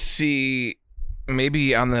like to see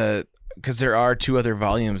maybe because there are 2 other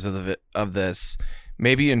volumes of this.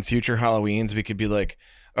 Maybe in future Halloweens we could be like,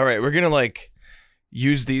 all right, we're gonna like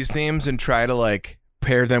use these themes and try to like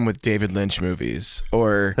pair them with David Lynch movies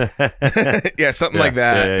or something like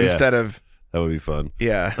that instead of. That would be fun.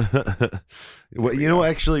 Yeah. Well,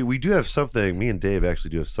 actually, we do have something. Me and Dave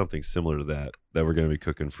actually do have something similar to that we're going to be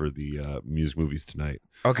cooking for the music movies tonight.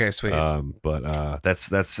 Okay, sweet. But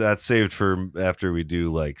that's saved for after we do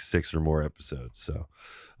like 6 or more episodes. So,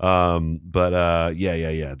 that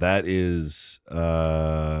is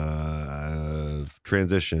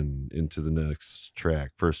transition into the next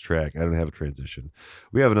track. First track. I don't have a transition.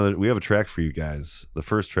 We have a track for you guys. The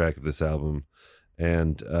first track of this album.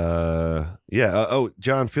 And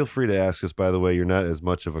John, feel free to ask us, by the way. You're not as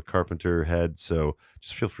much of a Carpenter head, so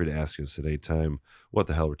just feel free to ask us at any time what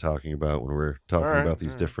the hell we're talking about when we're talking about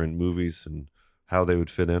these different movies and how they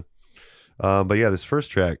would fit in. This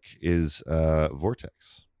first track is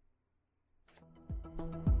Vortex.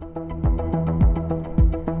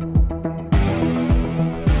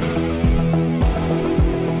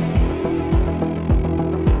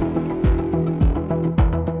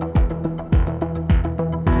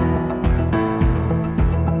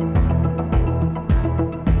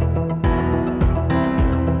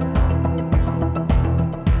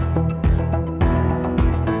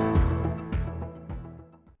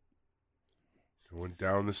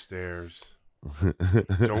 Down the stairs.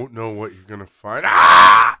 Don't know what you're gonna find.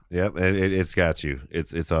 Ah! Yep, and it's got you.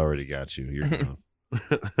 It's already got you. You're gone.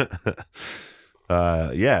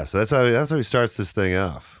 So that's how he starts this thing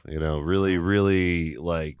off. Really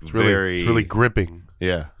like it's really gripping.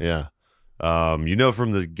 Yeah. From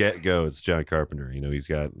the get go, it's John Carpenter. He's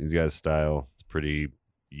got a style. It's pretty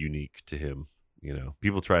unique to him.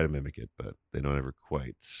 People try to mimic it, but they don't ever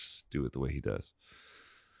quite do it the way he does.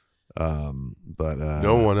 No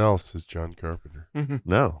one else is John Carpenter.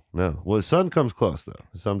 No. Well, his son comes close though.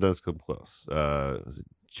 His son does come close. Was it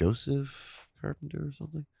Joseph Carpenter or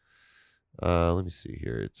something? Let me see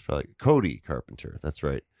here. It's probably Cody Carpenter. That's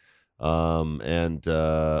right. They've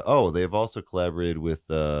also collaborated with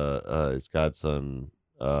his godson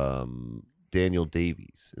Daniel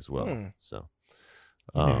Davies as well. So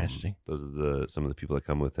interesting. Those are some of the people that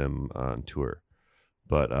come with him on tour.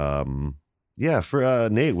 But for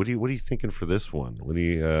Nate, what are you thinking for this one? What do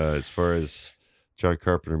you as far as John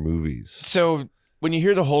Carpenter movies? So when you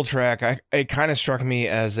hear the whole track, it kind of struck me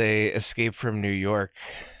as a Escape from New York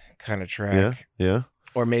kind of track. Yeah.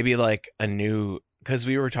 Or maybe like a new, because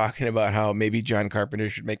we were talking about how maybe John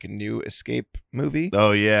Carpenter should make a new Escape movie.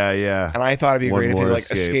 Oh yeah. And I thought it'd be One great if he more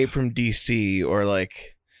like Escape from DC or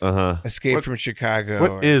like Escape from Chicago.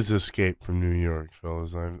 What is Escape from New York,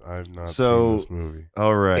 fellas? I've not seen this movie.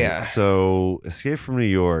 All right. Yeah. So Escape from New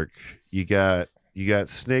York, you got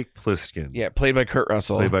Snake Plissken. Yeah, played by Kurt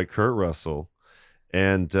Russell.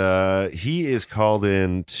 And he is called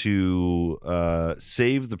in to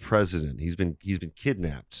save the president. He's been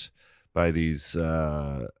kidnapped by these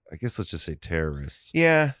I guess let's just say terrorists.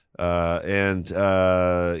 Yeah.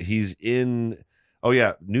 He's in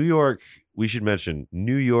New York. We should mention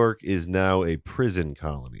New York is now a prison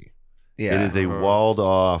colony. Yeah. It is a walled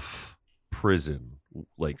off prison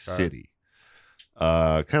city.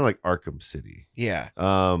 Kind of like Arkham City. Yeah.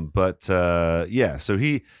 So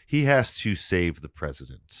he has to save the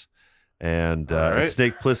president. And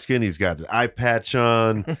Snake Plissken, he's got an eye patch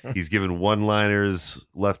on. He's given one-liners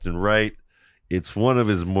left and right. It's one of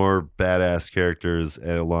his more badass characters,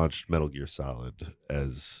 and it launched Metal Gear Solid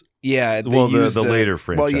as the later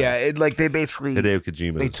franchise. Well, yeah, they basically Hideo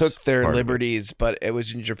Kojima's they took their part liberties, but it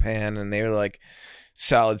was in Japan, and they were like,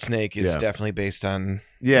 Solid Snake is definitely based on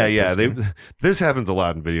Yeah. This happens a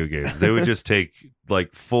lot in video games. They would just take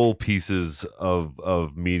like full pieces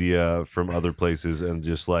of media from other places and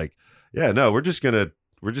just like, yeah, no, we're just gonna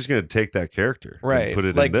take that character, right? And put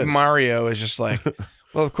it like in this. Mario is just like,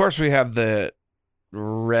 well, of course we have the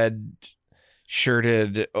red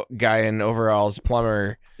shirted guy in overalls,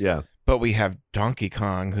 plumber. Yeah, but we have Donkey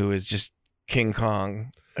Kong, who is just King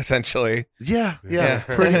Kong, essentially. Yeah,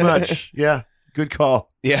 pretty much. Yeah, good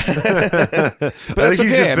call. Yeah, I think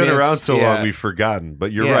he's just been around so long we've forgotten.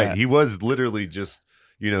 But you're right. He was literally just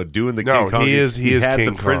doing the King Kong. He is had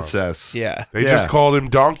King the princess. Kong. Yeah, they just called him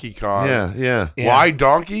Donkey Kong. Yeah. Why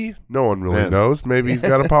Donkey? No one really knows. Maybe he's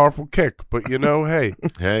got a powerful kick, but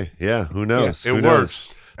hey, yeah, who knows? It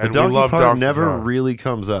works. The And Donkey we love Kong Donkey never Kong. really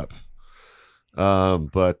comes up.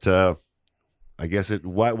 But I guess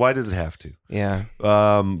why does it have to? Yeah.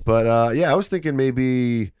 I was thinking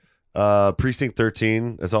maybe Precinct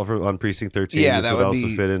 13. That's all on Precinct 13. Yeah, this that would would also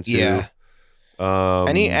be, fit into. Yeah.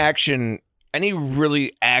 Any Any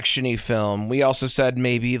really actiony film. We also said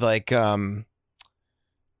maybe like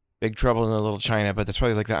Big Trouble in Little China, but that's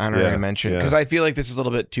probably like the honorary mention because I feel like this is a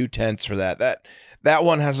little bit too tense for that. That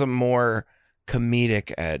one has a more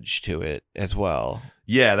comedic edge to it as well.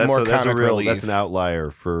 Yeah, that's a real relief. that's an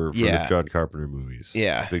outlier for the John Carpenter movies.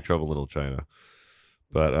 Yeah, Big Trouble in Little China.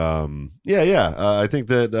 But I think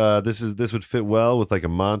that this would fit well with like a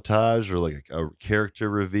montage or like a character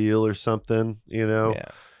reveal or something,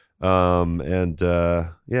 Yeah. I don't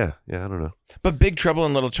know. But Big Trouble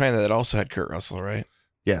in Little China, that also had Kurt Russell, right?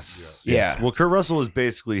 Yes. Yeah. Well, Kurt Russell is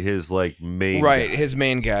basically his like main guy. His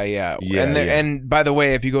main guy. Yeah. Yeah. And by the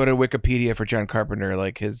way, if you go to Wikipedia for John Carpenter,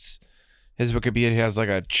 like his Wikipedia has like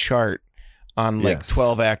a chart on like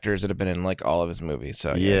 12 actors that have been in like all of his movies.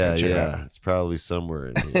 So it's probably somewhere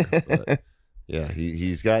in here. But yeah,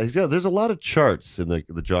 he's got. There's a lot of charts in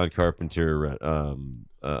the John Carpenter.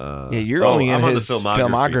 You're only in I'm his on the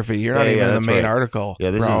filmography. You're not even in the main article.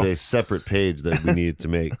 Yeah, this is a separate page that we needed to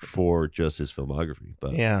make for just his filmography.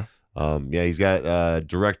 But he's got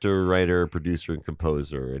director, writer, producer, and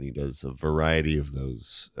composer, and he does a variety of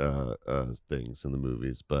those things in the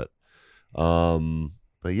movies. But I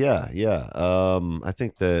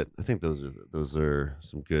think those are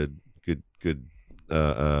some good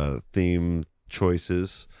theme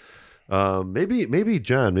choices. Maybe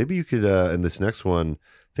John, maybe you could in this next one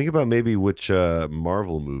think about maybe which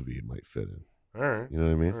Marvel movie it might fit in. All right. You know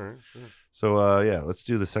what I mean? All right, sure. So let's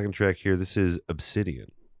do the second track here. This is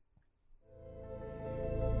Obsidian.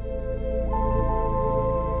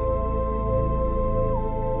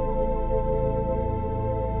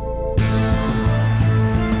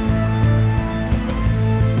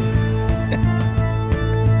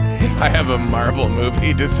 I have a Marvel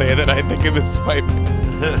movie to say that I think of as my.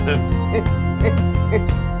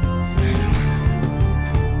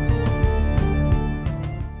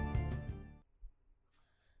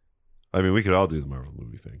 I mean, we could all do the Marvel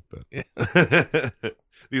movie thing, but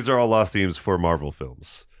these are all lost themes for Marvel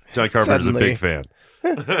films. John Carpenter's a big fan.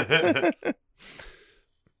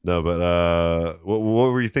 No, but what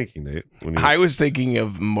were you thinking, Nate? I was thinking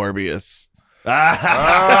of Morbius.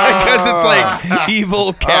 Because it's like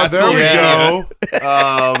evil castle. There we go.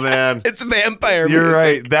 Oh man, it's vampire. You're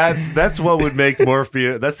music. right. That's what would make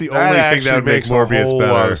Morpheus. That's the only thing that would make Morbius a whole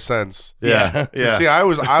better. Lot of sense. Yeah. See, I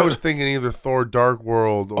was thinking either Thor: Dark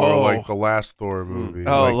World or like the last Thor movie.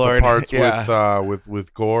 Oh like Lord, the parts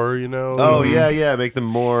with gore. Oh yeah. Make them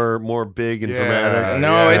more big and dramatic.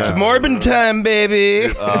 No, it's Morbin time,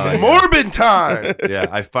 baby. Morbin time. Yeah,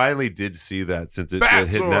 I finally did see that since it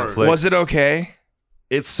hit Netflix. Was it okay?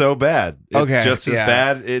 It's so bad. It's just as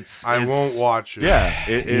bad. I won't watch it.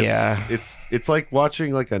 Yeah, it's like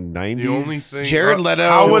watching like a 90s. The only thing, Jared Leto.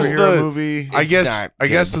 How was the movie? I guess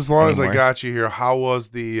as long as I got you here, how was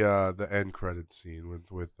the end credit scene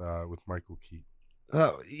with Michael Keaton?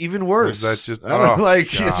 Even worse. That's just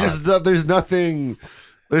it's just there's nothing.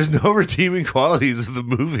 There's no redeeming qualities of the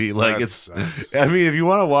movie. Like I mean, if you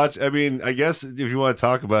want to watch, I mean, I guess if you want to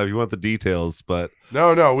talk about it, if you want the details, but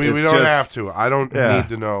no, we don't have to. I don't need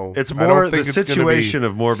to know. It's more the situation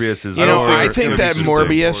of Morbius is. I think that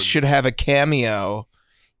Morbius should have a cameo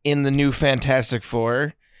in the new Fantastic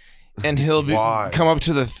Four, and he'll come up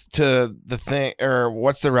to the thing, or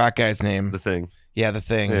what's the rock guy's name? The Thing. Yeah, The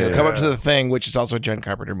Thing. He'll come up to The Thing, which is also a John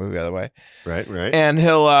Carpenter movie, by the way. Right. And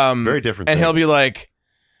he'll very different. And he'll be like,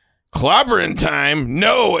 clobbering time?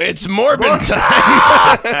 No, it's Morbin time.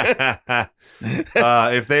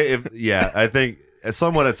 I think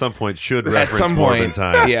someone at some point should reference Morbin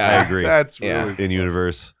time. Yeah, I agree. That's really in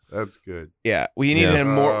universe. That's good. Yeah, we need a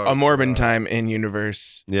Morbin time in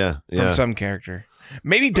universe. Yeah, from some character.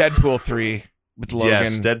 Maybe Deadpool 3 with Logan.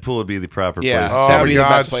 Yes, Deadpool would be the proper Yeah. place. Oh That'd my be the God,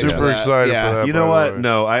 best place super for that. excited Yeah. for that. You know by what? the way.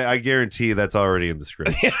 No, I guarantee that's already in the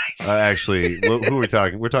script. Actually, who are we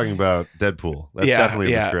talking? We're talking about Deadpool. That's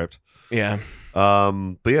definitely in the script. Yeah.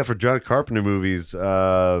 But yeah, for John Carpenter movies,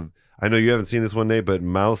 I know you haven't seen this one, Nate, but in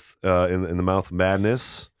the Mouth of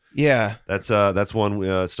Madness. Yeah. That's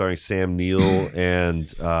one starring Sam Neill,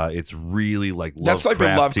 and it's really like That's like the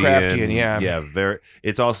Lovecraftian, yeah. Very.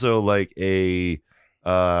 It's also like a,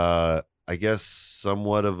 I guess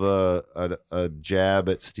somewhat of a jab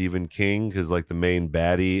at Stephen King, because like the main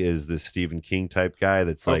baddie is this Stephen King type guy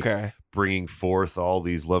that's like bringing forth all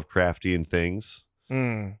these Lovecraftian things.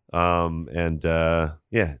 Mm. It's a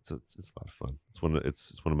lot of fun. It's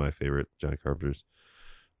one of my favorite John Carpenter's.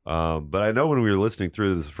 But I know when we were listening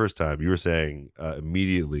through this the first time, you were saying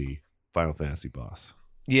immediately Final Fantasy boss.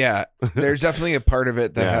 Yeah, there's definitely a part of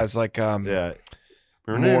it that has like more.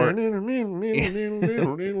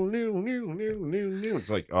 It's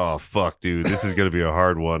like, oh fuck, dude, this is gonna be a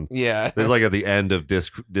hard one. Yeah, this is like at the end of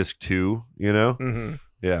disc 2, you know. Mm-hmm.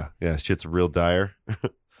 Yeah, shit's real dire. I'm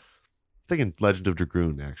thinking Legend of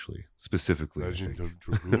Dragoon, actually, specifically. Legend of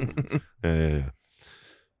Dragoon. Yeah.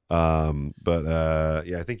 I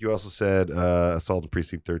think you also said Assault on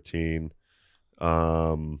Precinct 13.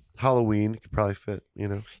 Halloween could probably fit, you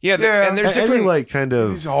know. Yeah, and there's any, different like kind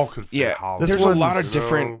of These all could fit. Yeah, Halloween. there's a lot of You know?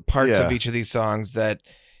 different parts of each of these songs that,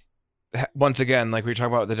 once again, like we were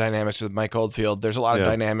talking about the dynamics with Mike Oldfield. There's a lot of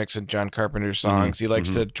dynamics in John Carpenter's songs. He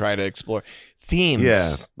likes to try to explore themes.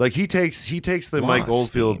 Yeah, like he takes the Mike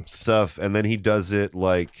Oldfield stuff and then he does it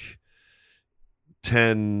like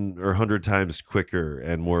 10 or 100 times quicker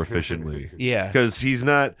and more efficiently. Yeah, because he's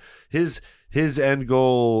not his end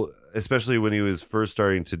goal, especially when he was first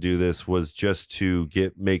starting to do this, was just to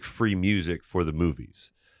make free music for the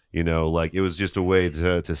movies. You know, like it was just a way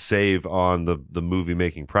to save on the movie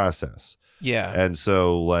making process. Yeah, and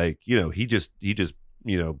so like, you know, he just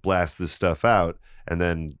blasts this stuff out and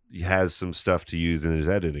then he has some stuff to use in his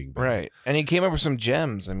editing. Right, and he came up with some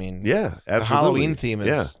gems. I mean, yeah, absolutely. The Halloween theme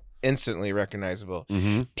is instantly recognizable.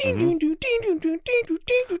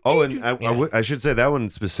 Oh, and I should say that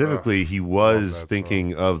one specifically, he was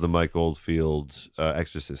thinking of the Mike Oldfield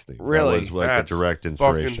Exorcist theme. Really? That was like a direct fucking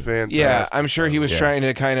inspiration. fantastic. Yeah, I'm sure he was trying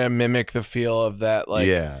to kind of mimic the feel of that, like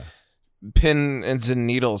pins and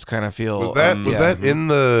needles kind of feel. Was that in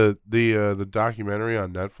the documentary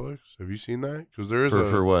on Netflix? Have you seen that? Because there is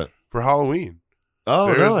for what? For Halloween. Oh,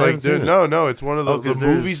 there's no, I haven't seen it. No, it's one of the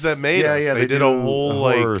movies that made us. Yeah, they did a whole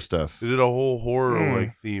horror stuff. They did a whole horror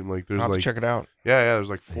like theme. Like there's I'll have like to check it out. Yeah, there's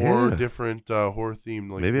like 4 different horror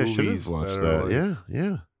themed like maybe movies. I should have watched that. Like,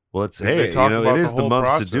 yeah. Well, it's they talk about it is the the whole month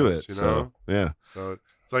process, to do it. you So know? yeah. So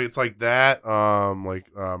it's like that.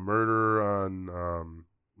 Murder on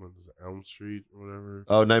what is it, Elm Street or whatever.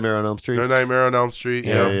 Oh, Nightmare on Elm Street. No, Nightmare on Elm Street.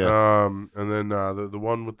 Yeah. And then the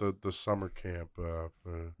one with the summer camp.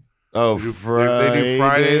 Oh, they do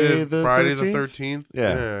Friday the 13th.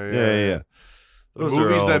 Yeah. Those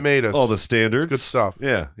movies that made us. All the standards. It's good stuff.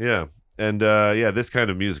 Yeah. And this kind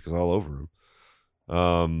of music is all over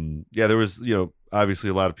him. There was, obviously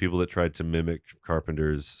a lot of people that tried to mimic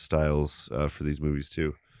Carpenter's styles for these movies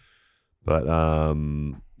too. But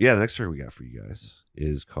the next story we got for you guys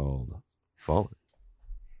is called Fallen.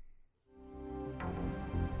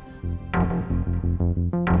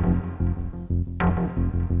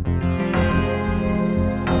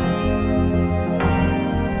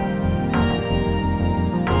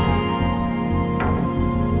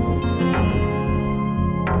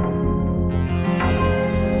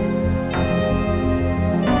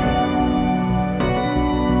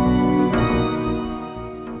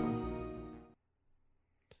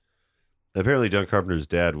 Apparently, John Carpenter's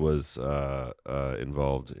dad was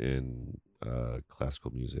involved in classical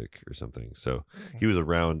music or something, so he was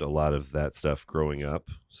around a lot of that stuff growing up.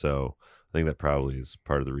 So I think that probably is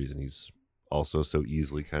part of the reason he's also so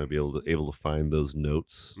easily kind of able to find those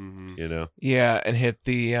notes. You know? Yeah, and hit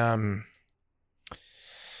the.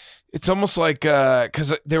 It's almost like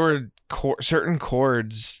because there were certain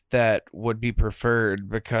chords that would be preferred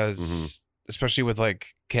because, especially with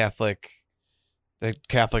like the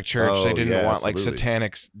Catholic Church, they didn't want like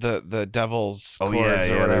satanics, the devil's chords or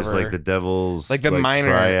whatever. There's like the devil's like the minor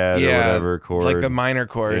triad or whatever chord. Like the minor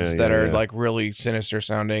chords that are like really sinister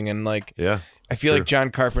sounding and like I feel like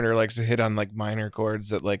John Carpenter likes to hit on like minor chords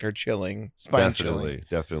that like are chilling, spine chilling.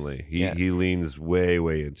 Definitely. He leans way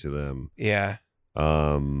into them. Yeah.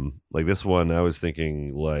 Like this one I was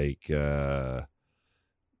thinking like I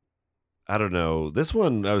don't know. This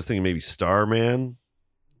one I was thinking maybe Starman.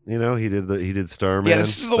 You know, he did Starman. Yeah,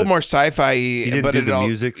 this is a little more sci-fi. He didn't but do it the all,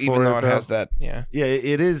 music for even though it, it has that. Yeah. Yeah,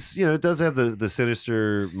 it is. You know, it does have the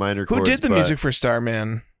sinister minor Who chords. did the but, music for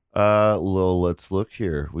Starman? Let's look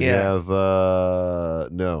here. We Yeah. have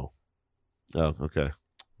no. Oh, okay.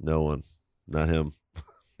 No one. Not him.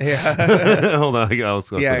 Yeah. Hold on.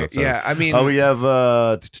 Yeah. I mean, we have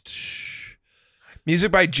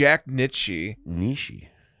music by Jack Nitzsche. Nishi.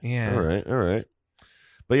 Yeah. All right.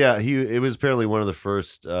 But yeah, it was apparently one of the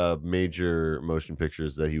first major motion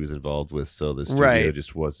pictures that he was involved with. So the studio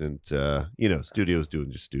just wasn't, studios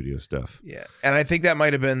doing just studio stuff. Yeah, and I think that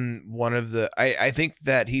might have been one of the. I think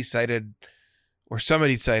that he cited, or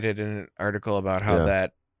somebody cited in an article about how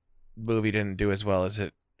that movie didn't do as well as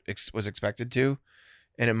it was expected to,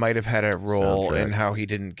 and it might have had a role in how he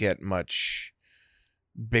didn't get much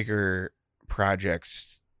bigger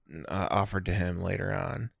projects offered to him later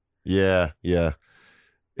on. Yeah.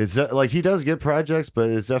 It's like he does get projects, but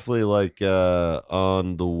it's definitely like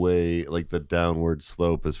on the way, like the downward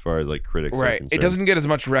slope as far as like critics are concerned. It doesn't get as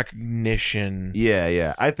much recognition.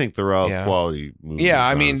 Yeah. I think they're all quality movies. Yeah,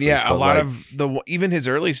 I mean, honestly. a lot of even his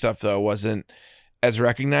early stuff though wasn't as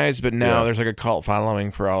recognized, but now there's like a cult following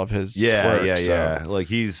for all of his work. Yeah. Like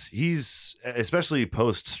he's especially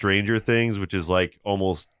post Stranger Things, which is like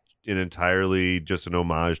almost entirely just an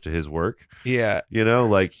homage to his work. Yeah. You know,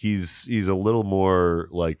 like he's a little more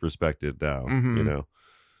like respected now, you know.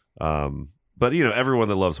 But you know, everyone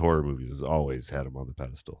that loves horror movies has always had him on the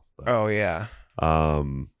pedestal. But, oh yeah.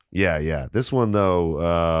 Yeah. This one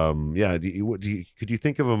though, could you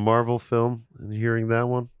think of a Marvel film and hearing that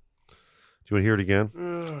one? Do you want to hear it again?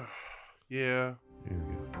 Yeah. Here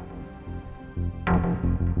we go.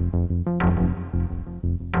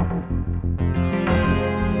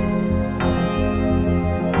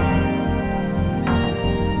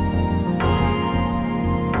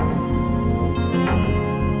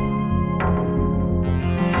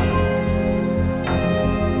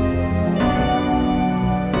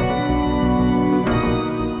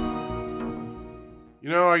 You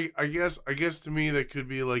know, I guess to me that could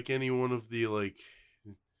be like any one of the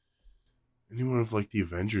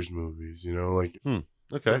Avengers movies, you know, like some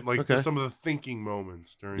of the thinking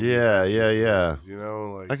moments during movies, you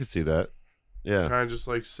know, like I could see that. Yeah. Kind of just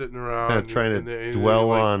like sitting around kind of trying to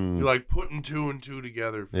dwell on you're like putting two and two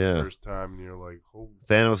together for the first time, and you're like, oh,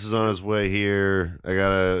 Thanos is on his way here. I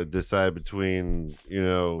gotta decide between, you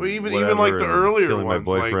know, well, even like the earlier ones,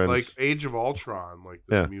 like Age of Ultron, like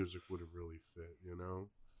the music would have really fit, you know.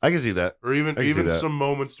 I can see that. Or even some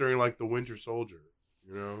moments during like the Winter Soldier,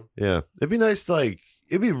 you know. Yeah, it'd be nice. Like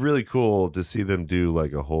it'd be really cool to see them do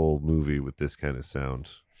like a whole movie with this kind of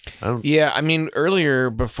sound. I mean, earlier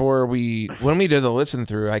when we did the listen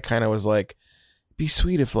through, I kind of was like, be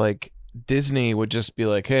sweet if like Disney would just be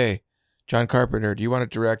like, hey, John Carpenter, do you want to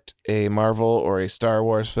direct a Marvel or a Star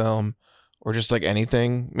Wars film or just like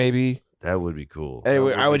anything? Maybe that would be cool. I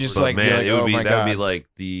would just like, man, be like, oh my God. That would be like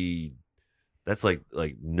that's like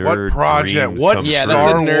nerd what project? Dreams What Star that's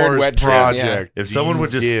a nerd Wars wet project? If someone would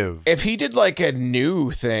just if he did like a new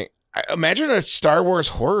thing, imagine a Star Wars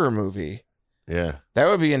horror movie. Yeah, that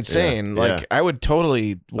would be insane. Like I would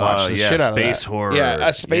totally watch the shit out of that. Space horror. Yeah,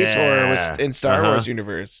 a space horror in Star Wars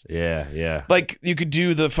universe. Yeah. Like you could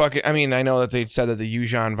do the fucking. I mean, I know that they said that the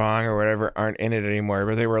Yuuzhan Vong or whatever aren't in it anymore,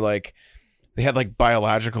 but they were like, they had like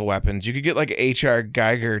biological weapons. You could get like H.R.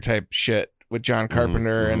 Geiger type shit with John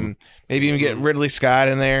Carpenter and maybe even get Ridley Scott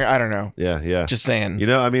in there. I don't know. Yeah. Just saying. You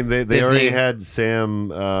know, I mean, they already had Sam,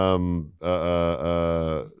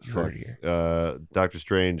 Doctor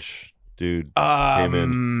Strange. Dude came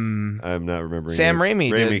in. I'm not remembering. Sam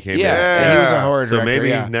Raimi. Came in. Yeah, he was a horror director. So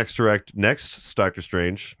maybe next Doctor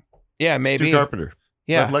Strange. Yeah, maybe Carpenter.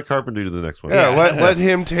 Yeah, let Carpenter do the next one. Yeah, let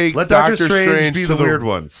him take Doctor Strange be to the weird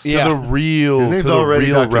ones. To the real, his name's already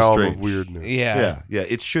Doctor realm Strange. of weirdness. Yeah.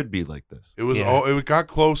 It should be like this. It was. It got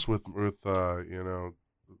close with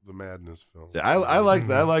the Madness film. Yeah, I liked.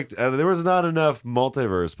 There was not enough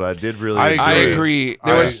multiverse, but I did really. I agree.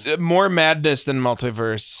 There was more madness than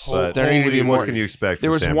multiverse. But there needed to be more. What can you expect?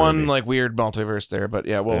 There was Sam one Raimi? like weird multiverse there, but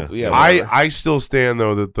I still stand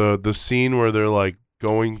though that the scene where they're like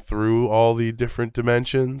going through all the different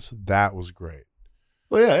dimensions, that was great.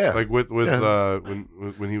 Well, yeah. Like with when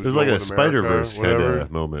he was there's like a Spider-Verse kind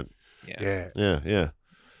of moment. Yeah.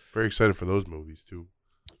 Very excited for those movies too.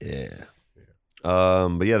 Yeah.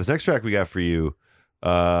 But yeah, this next track we got for you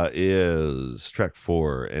is track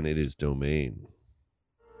 4, and it is Domain.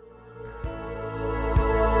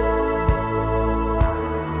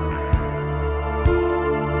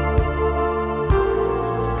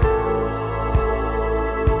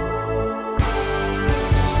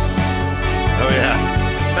 Oh yeah.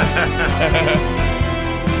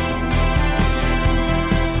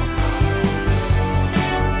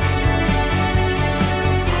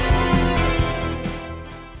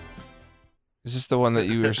 Is this the one that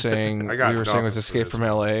you were saying? I got you were saying was nothing for Escape this from one.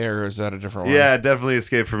 L.A. or is that a different one? Yeah, definitely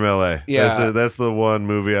Escape from L.A. Yeah. That's the one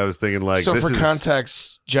movie I was thinking like. So this for is,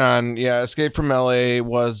 context, John, Escape from L.A.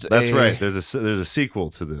 was that's right. There's a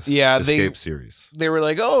sequel to this. Escape series. They were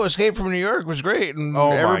like, "Oh, Escape from New York was great," and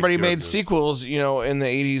Oh, my everybody made goodness. sequels, in the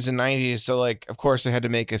 80s and 90s. So like, of course, they had to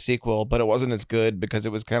make a sequel, but it wasn't as good because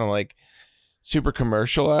it was kind of like super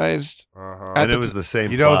commercialized. Uh-huh. And it was the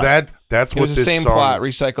same. You know plot. that's It what was the this same song. plot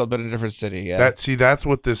recycled, but in a different city. Yeah. That's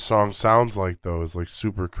what this song sounds like though. Is like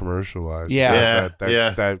super commercialized. Yeah.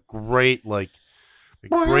 That great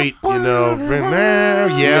great, yeah.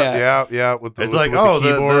 With the, It's with, like, with oh,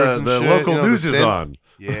 the keyboards and the shit, local the news is synth. on.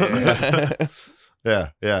 Yeah,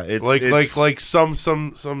 Yeah. It's like some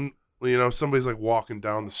somebody's like walking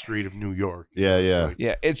down the street of New York. Yeah.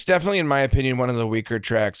 Yeah, it's definitely, in my opinion, one of the weaker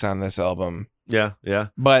tracks on this album. Yeah.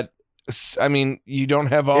 But I mean, you don't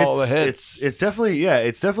have all the hits. It's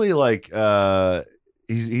definitely like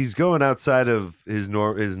he's going outside of his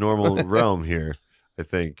normal realm here. I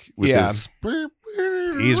think. With Yeah. this,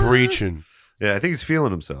 He's reaching. Yeah, I think he's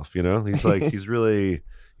feeling himself. He's like he's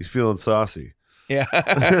feeling saucy. Yeah.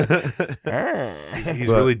 He's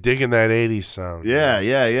But- really digging that '80s sound.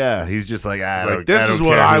 Yeah. He's just like, This is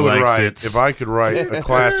what I would write it. if I could write a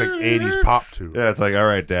classic '80s pop tune. Yeah, it's like, all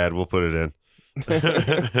right, Dad, we'll put it in.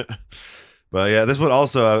 But yeah, this would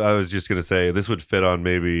also, I was just going to say, this would fit on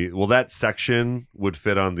that section would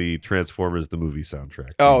fit on the Transformers, the movie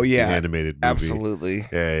soundtrack. Oh, the yeah. animated movie. Absolutely.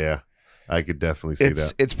 Yeah. I could definitely see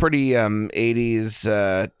that. It's pretty 80s.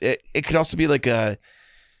 It could also be like a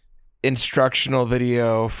instructional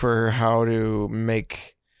video for how to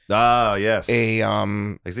make Yes. a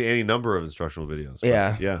I see any number of instructional videos. but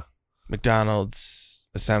Yeah. Yeah. McDonald's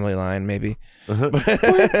assembly line, maybe. Here's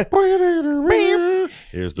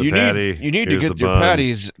the patty. You need to Here's get the your bun.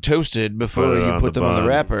 patties toasted before Put it you on put the them on the bun.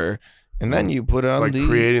 wrapper, and then you put It's on like the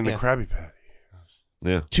creating the Krabby Patty.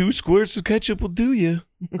 Yeah. 2 squirts of ketchup will do you.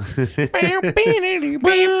 Just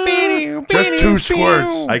 2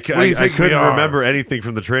 squirts. I What do you think we couldn't are? remember anything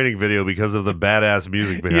from the training video because of the badass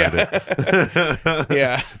music behind it.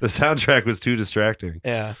 Yeah. The soundtrack was too distracting.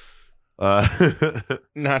 Yeah. Uh,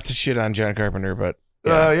 Not to shit on John Carpenter, but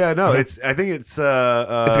no, I think it's got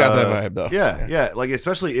that vibe though. Yeah. Like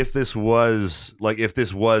especially if this was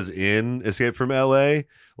in Escape from LA,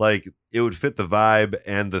 like it would fit the vibe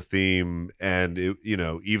and the theme and it,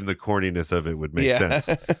 even the corniness of it would make sense.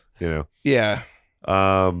 Yeah.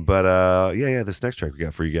 But this next track we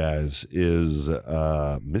got for you guys is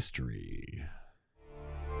Mystery.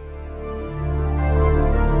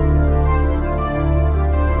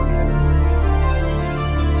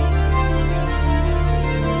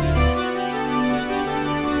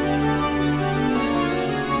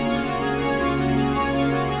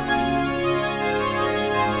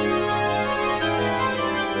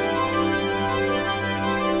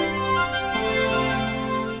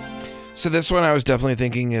 So this one I was definitely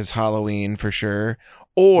thinking is Halloween for sure.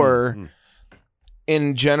 Or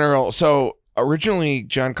in general, so originally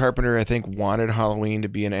John Carpenter, I think, wanted Halloween to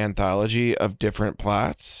be an anthology of different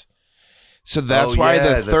plots. So that's why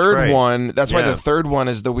the third one, why the third one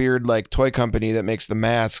is the weird like toy company that makes the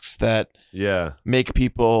masks that make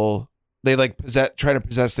people, they like try to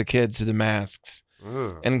possess the kids through the masks.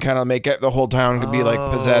 And kind of make it the whole town could be like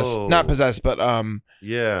possessed, not possessed, but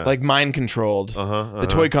like mind controlled. The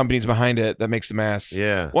toy company's behind it that makes the masks.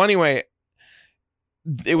 Yeah. Well, anyway,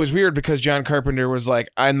 it was weird because John Carpenter was like,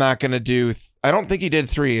 I'm not gonna do. I don't think he did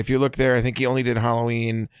 3. If you look there, I think he only did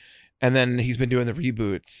Halloween, and then he's been doing the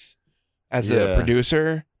reboots as a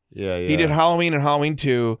producer. Yeah. He did Halloween and Halloween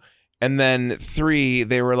 2. And then 3,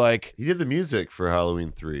 they were like, he did the music for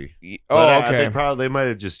Halloween 3. Oh, okay. They might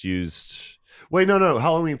have just used. Wait, no.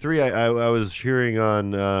 Halloween 3. I was hearing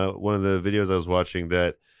on one of the videos I was watching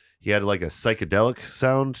that he had like a psychedelic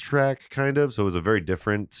soundtrack, kind of. So it was a very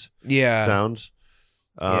different sound.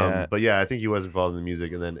 But I think he was involved in the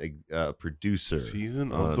music, and then a producer.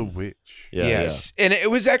 Season of the Witch. Yes, and it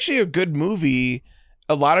was actually a good movie.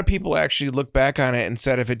 A lot of people actually look back on it and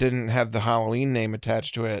said if it didn't have the Halloween name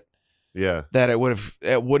attached to it, that it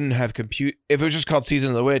wouldn't have if it was just called Season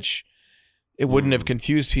of the Witch, it wouldn't have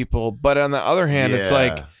confused people. But on the other hand, it's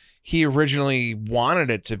like he originally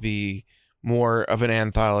wanted it to be more of an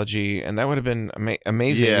anthology, and that would have been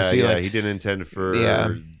amazing to see. Like, he didn't intend for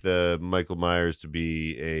the Michael Myers to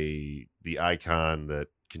be the icon that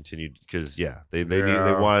continued because they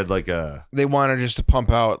wanted like a they wanted just to pump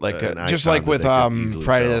out like an just icon like with that they could easily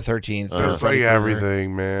Friday sell. the 13th. Just like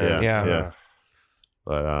everything, man. Yeah.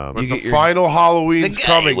 But But You the get your- final The Halloween's guy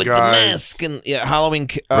coming, with the guys. mask and Halloween.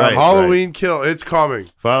 Right. Halloween Kill. It's coming.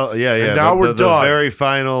 And now we're the done. very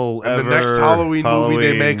final And ever the next Halloween movie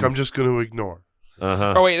they make, I'm just going to ignore.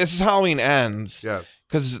 Oh wait, this is Halloween Ends. Yes.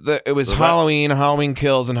 Because it was So that- Halloween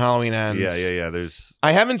Kills, and Halloween Ends. Yeah. There's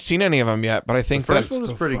I haven't seen any of them yet, but I think the first that's one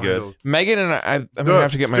was pretty good. Megan and I'm Good, gonna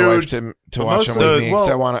have to get my dude. wife to But watch them mostly- with me because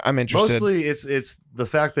well, I'm interested. Mostly, it's the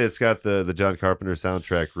fact that it's got the John Carpenter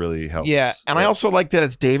soundtrack really helps. Yeah, and I also like that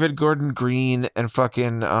it's David Gordon Green and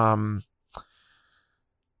fucking God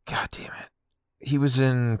damn it, he was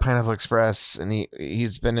in Pineapple Express and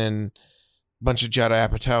he's been in a bunch of Judd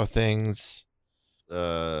Apatow things.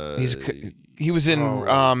 He was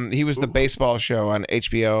in he was the baseball show on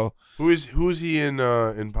HBO. Who is he in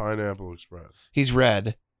Pineapple Express? He's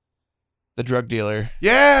Red, the drug dealer.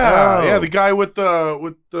 Yeah, Oh. yeah, the guy with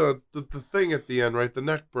the thing at the end, right? The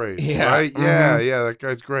neck brace, Yeah. right? Yeah, that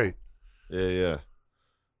guy's great. Yeah.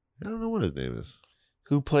 I don't know what his name is.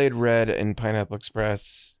 Who played Red in Pineapple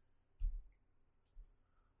Express?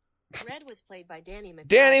 Red was played by Danny McBride.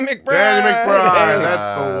 Danny McBride. Danny McBride, Hey.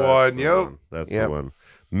 that's the one. Yep. That's Yep. the one.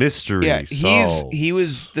 Mystery. Yeah, solved.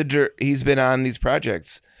 he's been on these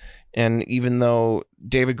projects, and even though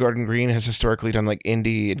David Gordon Green has historically done like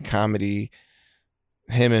indie and comedy,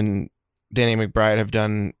 him and Danny McBride have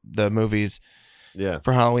done the movies Yeah.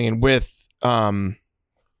 for Halloween with John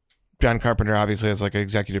Carpenter obviously as like an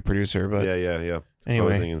executive producer. But Yeah.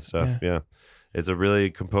 anyway, Composing and stuff. Yeah. It's a really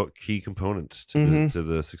key component to Mhm. to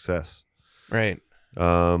the success. right.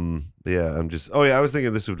 Yeah, I'm just. Oh yeah, I was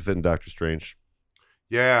thinking this would fit in Doctor Strange.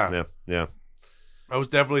 Yeah. Yeah. I was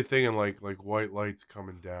definitely thinking like white lights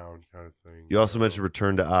coming down kind of thing. You also mentioned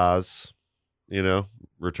Return to Oz. You know,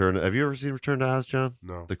 Return. Have you ever seen Return to Oz, John?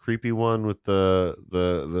 No. The creepy one with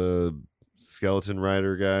the skeleton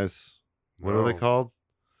rider guys. What are they No. called?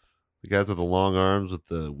 The guys with the long arms with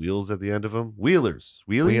the wheels at the end of them. Wheelers.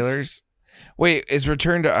 Wheelies? Wait, is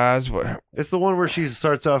Return to Oz? It's the one where she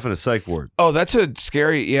starts off in a psych ward. Oh, that's a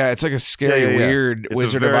scary. Yeah, it's like a scary, Yeah. weird It's a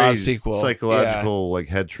Wizard of very Oz sequel. Psychological like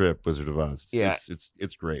head trip Wizard of Oz. Yeah.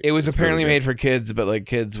 It's great. It was It's apparently really made for kids, but like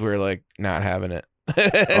kids were like not having it.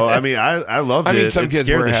 Oh, I mean, I loved I it. mean, some It kids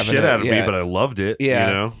scared were the having shit it, out of me, yeah. but I loved it. Yeah.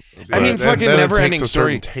 You know? I mean, But fucking then it Never takes Ending a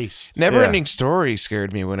Story. certain taste. Never Ending Story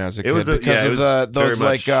scared me when I was a kid was because it of was those very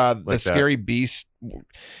like much the like that. scary beast,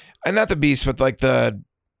 and not the beast, but like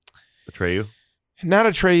Atreyu? not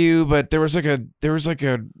Atreyu, but there was like a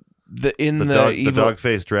the evil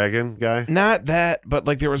dog-faced dragon guy? not that, but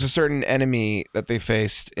like there was a certain enemy that they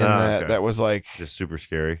faced in Okay. that was like Just super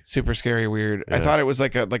scary. super scary, weird. I Yeah. thought it was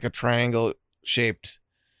like a triangle shaped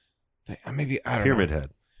thing. Maybe I don't Pyramid know. Head.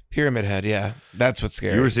 Pyramid Head, yeah, that's what's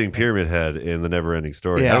scary. You were seeing Pyramid Head in the Never Ending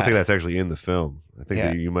Story. I Yeah. don't think that's actually in the film. I think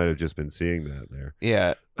Yeah. that you might have just been seeing that there.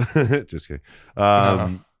 Yeah, Just kidding.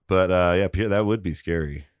 No. But that would be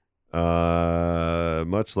scary.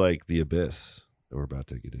 Much like The Abyss that we're about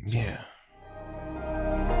to get into. yeah.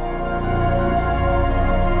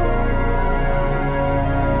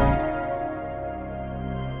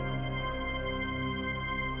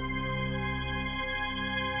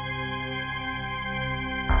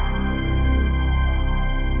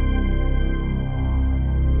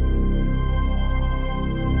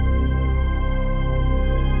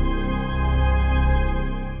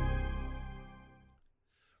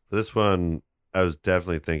 For this one, I was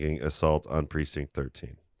definitely thinking Assault on Precinct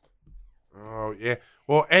 13. Oh yeah.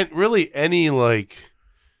 Well, and really any like,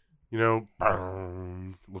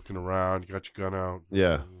 looking around, you got your gun out.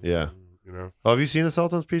 Yeah. You know. Oh, have you seen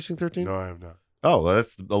Assault on Precinct 13? No, I have not. Oh, well,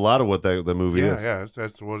 that's a lot of what the movie is. Yeah.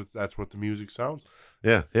 That's what the music sounds.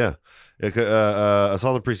 Yeah.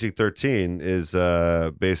 Assault on Precinct 13 is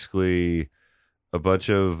basically a bunch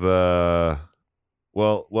of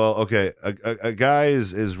okay. A guy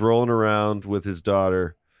is rolling around with his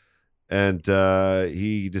daughter, and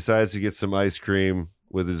he decides to get some ice cream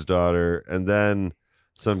with his daughter, and then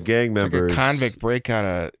some gang It's members, like a convict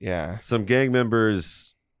breakout. some gang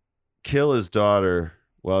members kill his daughter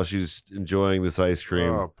while she's enjoying this ice cream.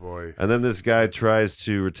 Oh boy. And then this guy tries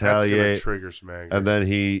to That's gonna retaliate, trigger some anger. and then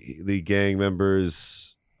the gang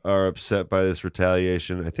members are upset by this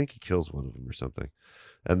retaliation. I think he kills one of them or something.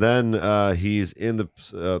 And then he's in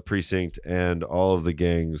the precinct, and all of the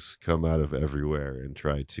gangs come out of everywhere and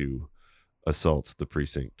try to assault the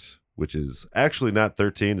precinct, which is actually not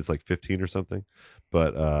 13. It's like 15 or something.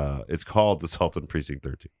 But it's called Assault on Precinct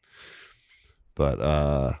 13.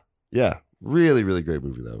 But yeah, really, really great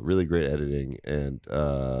movie, though. Really great editing. And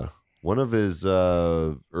one of his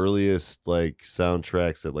earliest like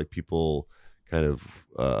soundtracks that like people kind of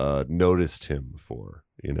noticed him for,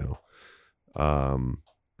 you know.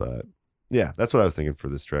 But yeah, that's what I was thinking for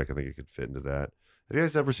this track. I think it could fit into that. Have you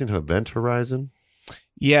guys ever seen Event Horizon?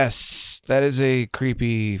 Yes, that is a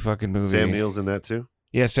creepy fucking movie. Sam Neill's in that too?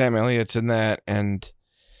 Yeah, Sam Elliott's in that, and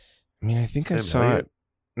I mean, I think I saw it.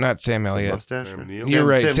 Not Sam Elliott. Mustache? Sam Neill? You're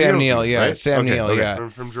right, Sam Neill. Yeah, right? Sam Okay, Neill. okay. Yeah.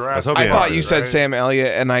 From Jurassic. I thought you said right? Sam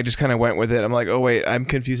Elliott, and I just kind of went with it. I'm like, oh wait, I'm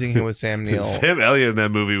confusing him with Sam Neill. Sam Elliott in that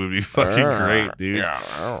movie would be fucking great, dude.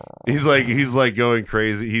 Yeah. He's like going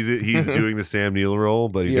crazy. He's doing the Sam Neill role,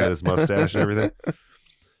 but he's got his mustache and everything.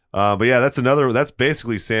 But yeah, that's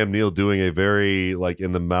basically Sam Neill doing a very like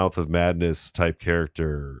in the mouth of madness type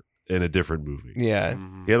character in a different movie. Yeah.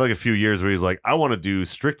 He had like a few years where he's like, I want to do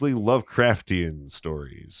strictly Lovecraftian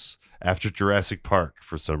stories after Jurassic Park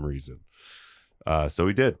for some reason. So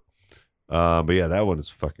he did. But yeah, that one is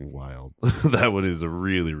fucking wild. That one is a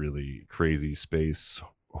really, really crazy space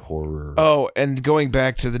horror. Oh, and going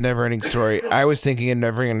back to the Neverending Story, I was thinking of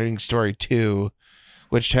Neverending Story 2,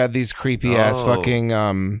 which had these creepy ass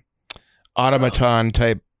fucking automaton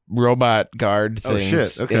type robot guard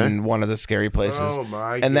things in one of the scary places. Oh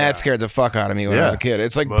my God. And that scared the fuck out of me when I was a kid.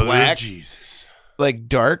 It's like Mother black, Jesus. like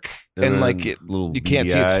dark, and like you can't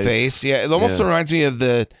see its face. Yeah, it almost reminds me of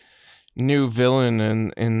the new villain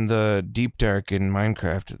in the Deep Dark in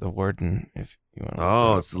Minecraft, the Warden. If you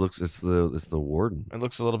want. It's the Warden. It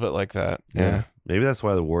looks a little bit like that. Yeah. Maybe that's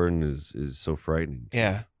why the Warden is so frightening.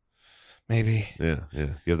 Yeah. Maybe. Yeah.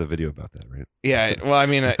 You have the video about that, right? Yeah. Well, I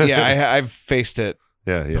mean, I've faced it.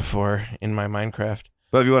 Yeah. Before in my Minecraft.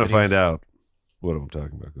 But if you want to find out what I'm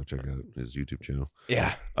talking about, go check out his YouTube channel.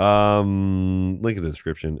 Yeah. Link in the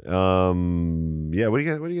description. Yeah. What do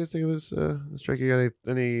you guys think of this track? You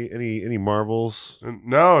got any marvels?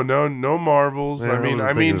 No marvels. Yeah,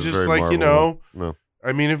 I mean, just like no.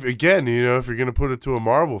 I mean, if you're gonna put it to a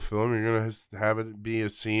Marvel film, you're gonna have it be a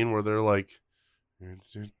scene where they're like,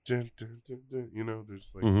 there's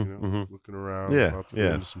like looking around, about to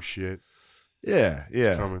get into some shit. Yeah.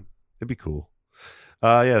 It's coming. It'd be cool.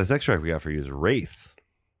 Yeah, this next track we got for you is Wraith.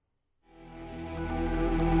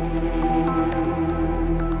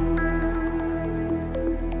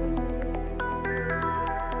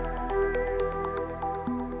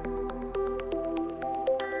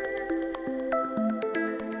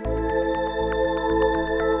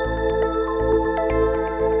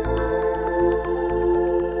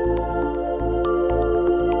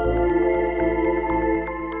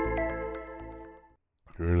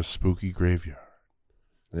 You're in a spooky graveyard.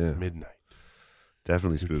 Yeah. It's midnight.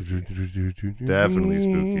 Definitely spooky. Definitely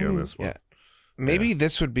spooky on this one. Yeah. Maybe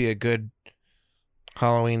this would be a good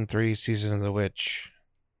Halloween 3 Season of the Witch.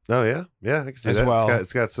 Oh yeah, I can see As that. well.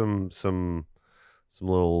 It's got some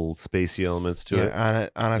little spacey elements to it.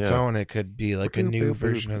 On its own, it could be like a new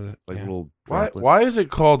version of it. Like Yeah. little. Why droplets. why is it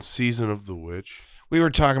called Season of the Witch? We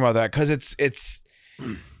were talking about that because it's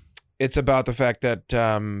about the fact that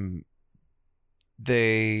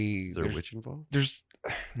Is there a witch involved? There's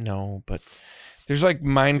like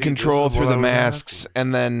mind See, control this is through what the I was masks, asking.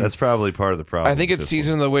 and then That's probably part of the problem. I think with it's this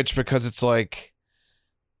Season one. of the Witch because it's like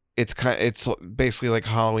it's basically like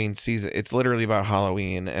Halloween season. It's literally about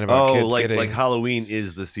Halloween and about kids getting like Halloween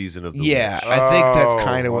is the season of the yeah. witch. I think that's Oh,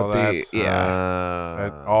 kind of well, what that's-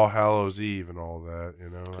 All Hallows Eve and all that,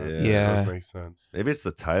 That Yeah. does make sense. Maybe it's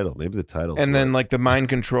the title. Maybe the title. and then like the mind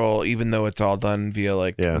control, even though it's all done via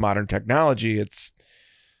like modern technology, it's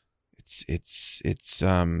it's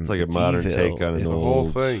like a modern evil. take on It's an a old whole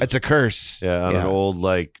thing. It's a curse. an old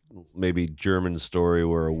like maybe German story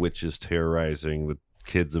where a witch is terrorizing the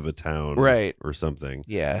kids of a town, Right. or something.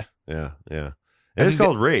 Yeah. Yeah. I And it's think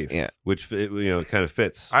called Wraith, yeah. which kind of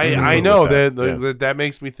fits. I know with that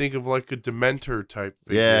makes me think of like a Dementor type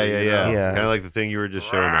thing. Yeah. Yeah. Kind of like the thing you were just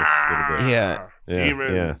showing us a little bit. Yeah. Yeah,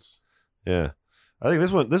 Demons. Yeah. I think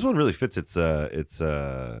this one really fits its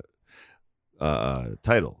title.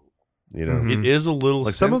 Mhm. It is a little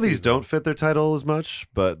Like some of synthy, these though. don't fit their title as much,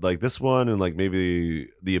 but like this one and like maybe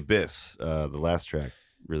the Abyss, the last track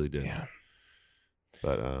really did. Yeah.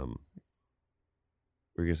 But were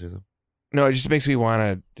you gonna say something? No, it just makes me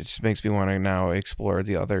want to now explore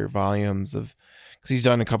the other volumes of because he's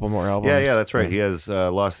done a couple more albums. Yeah, that's right. He has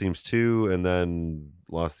Lost Themes 2 and then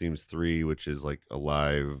Lost Themes 3, which is like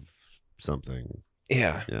Alive something.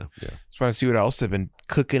 Yeah. Yeah. Just want to see what else they've been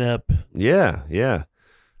cooking up. Yeah.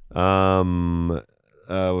 What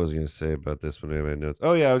was I gonna say about this one? I have my notes.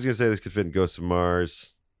 Oh yeah, I was gonna say this could fit in Ghosts of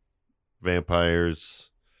Mars, Vampires,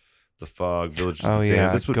 The Fog, Villages of the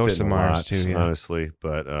Damned. This would Ghosts fit of in a Mars lot, too. Yeah. honestly.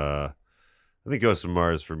 But I think Ghosts of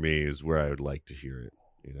Mars for me is where I would like to hear it.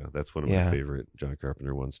 You know, that's one of my favorite John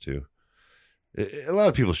Carpenter ones too. A lot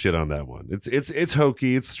of people shit on that one. It's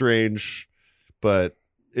hokey, it's strange, but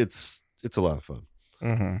it's a lot of fun.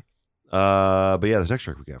 Mm-hmm. But yeah, the next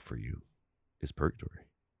track we got for you is Purgatory.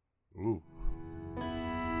 Ooh.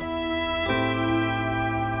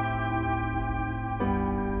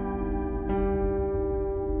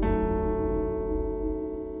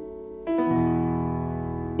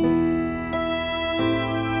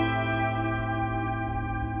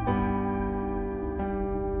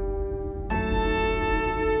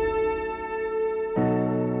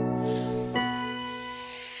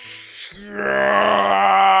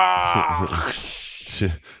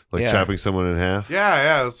 Like chopping someone in half.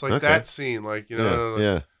 Yeah, it's like that scene, like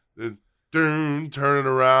the turning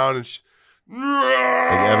around and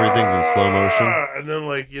like everything's in slow motion, and then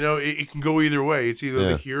like it can go either way. It's either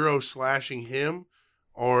the hero slashing him,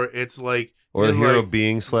 or it's like the hero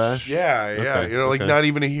being slashed. Like not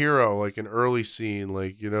even a hero, like an early scene,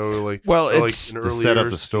 like like it's like an to set up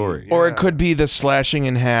the story, or it could be the slashing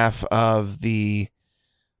in half of the.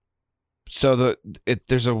 So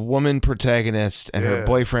there's a woman protagonist and her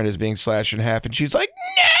boyfriend is being slashed in half, and she's like,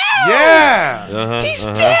 "No, he's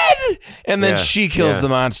dead!" And then she kills the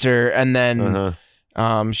monster, and then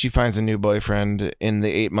she finds a new boyfriend in the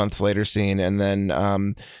 8 months later scene, and then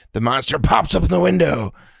the monster pops up in the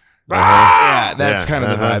window. Yeah, that's kind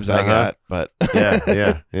of the vibes I got. But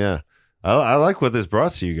yeah. I like what this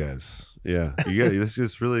brought to you guys. Yeah, this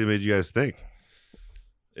just really made you guys think.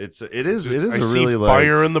 It is a really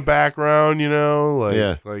fire in the background,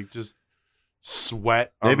 like just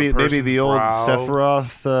sweat. Maybe the old brow.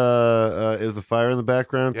 Sephiroth is the fire in the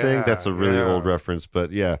background thing. That's a really old reference,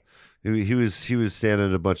 but yeah, he was standing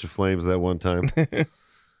in a bunch of flames that one time. I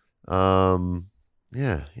don't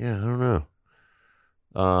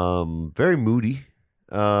know. Very moody.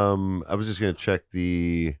 I was just gonna check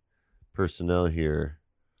the personnel here.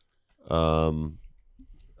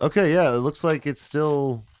 Okay, yeah, it looks like it's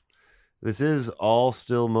still. This is all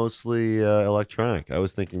still mostly electronic. I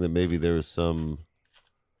was thinking that maybe there was some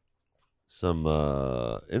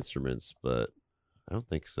instruments, but I don't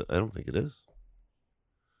think so. I don't think it is.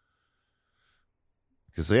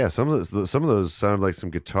 Because some of those sound like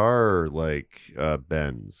some guitar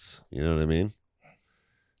bends. You know what I mean?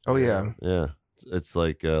 Oh yeah, yeah. It's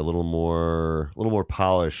like a little more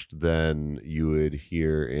polished than you would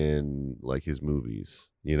hear in like his movies.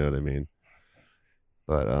 You know what I mean?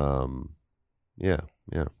 But yeah.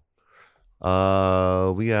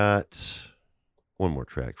 We got one more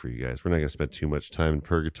track for you guys. We're not gonna spend too much time in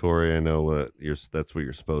Purgatory. I know that's what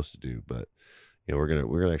you're supposed to do, but we're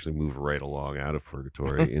gonna actually move right along out of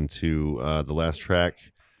Purgatory into the last track.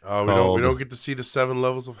 Oh, we don't get to see the 7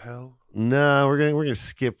 levels of hell. No, we're gonna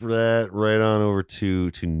skip that right on over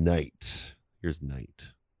to Night. Here's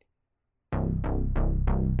Night.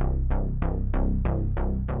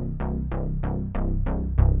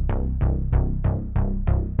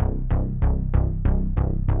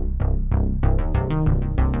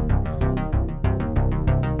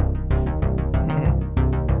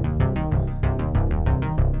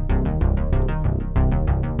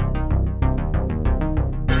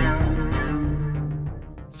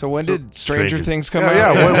 So when did Stranger Things come out?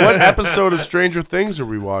 Yeah, what episode of Stranger Things are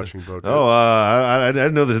we watching, Bo? Oh, I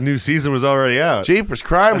didn't know the new season was already out. Jeepers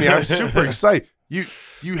criminy, I'm super excited. You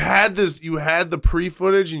had the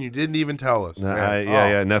pre-footage and you didn't even tell us.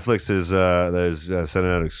 Yeah. Netflix is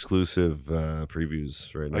sending out exclusive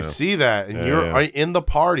previews right now. I see that, and you're in the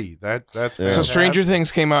party. That's fantastic. So Stranger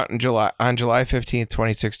Things came out on July 15th,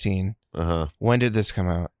 2016. When did this come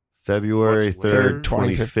out? February 3rd,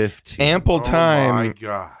 2015. Ample time. Oh my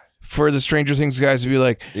God. For the Stranger Things guys to be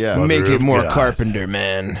like, make it more Carpenter,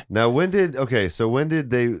 man. Now, my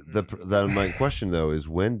question though is,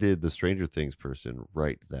 when did the Stranger Things person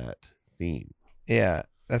write that theme? Yeah,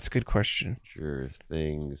 that's a good question. Stranger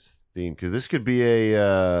Things theme, because this could be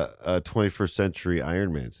a 21st century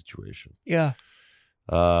Iron Man situation. Yeah.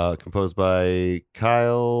 Composed by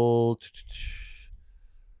Kyle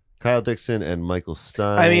Dixon and Michael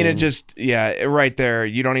Stein. I mean, right there.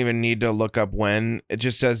 You don't even need to look up when. It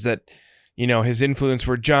just says that, his influence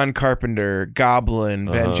were John Carpenter, Goblin,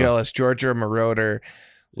 Vangelis, George R. Moroder.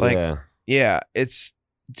 It's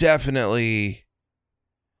definitely.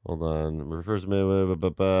 Hold on. Refers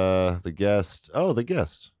to The Guest. Oh, The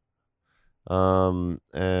Guest. And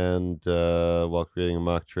while creating a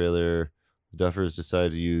mock trailer, the Duffers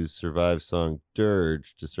decided to use Survive song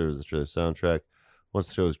Dirge to serve as the trailer soundtrack. Once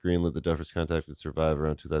the show was greenlit, the Duffers contacted Survive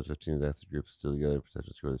around 2015 to ask the group still together and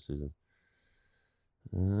potential score this season.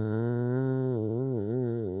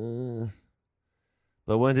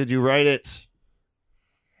 But when did you write it?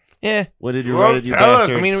 Yeah. When did you Well, write it, you tell us.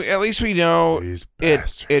 bastards? I mean, at least we know These it.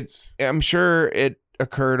 bastards. I'm sure it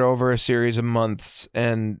occurred over a series of months,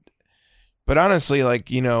 but honestly, like,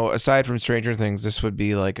 you know, aside from Stranger Things, this would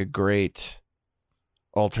be like a great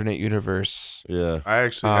alternate universe Yeah. I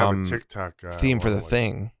actually have a TikTok guy theme I for the wanna,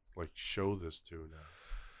 thing. like show this to now.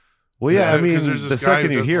 Well, yeah, I 'Cause mean, there's the this guy second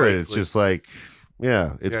who you does, hear like- it, it's like- just like,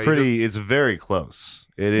 yeah, it's Yeah, he pretty, it's very close.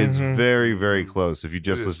 It is Mhm. very, very close if you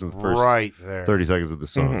just It is listen to the first right there. 30 seconds of the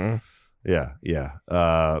song. Mhm. Yeah, yeah.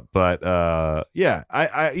 Yeah,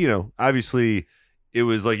 I, you know, obviously it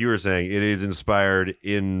was like you were saying, it is inspired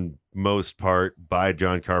in most part by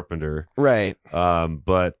John Carpenter. Right.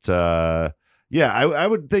 Yeah, I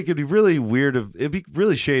would think it'd be really weird it'd be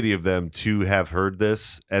really shady of them to have heard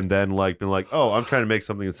this and then like been like, oh, I'm trying to make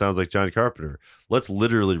something that sounds like John Carpenter. Let's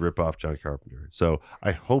literally rip off John Carpenter. So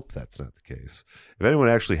I hope that's not the case. If anyone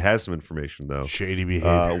actually has some information though, Shady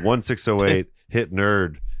behavior. 1608 hit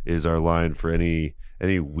nerd is our line for any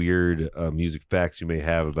weird music facts you may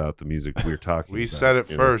have about the music we're talking We about. said it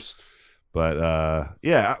you know? first. But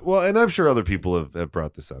yeah, well, and I'm sure other people have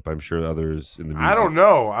brought this up. I'm sure others in the music. I don't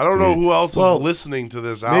know. I don't know who else Well, is listening to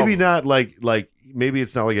this album. Maybe not like maybe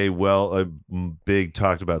it's not like a big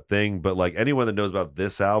talked about thing, but like anyone that knows about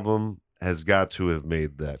this album has got to have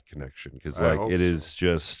made that connection because I like hope it so. is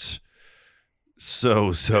just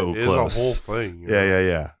so It close. is a whole thing. you know?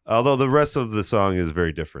 Yeah. Although the rest of the song is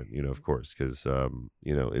very different, you know, of course, because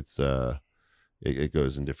you know, it's it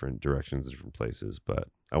goes in different directions, different places. But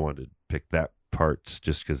I wanted to pick that part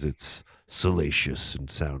just because it's salacious and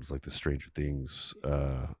sounds like the Stranger Things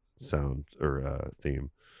sound or theme.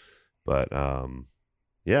 But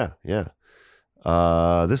yeah.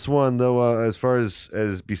 This one though, as far as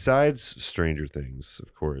besides Stranger Things,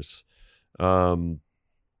 of course,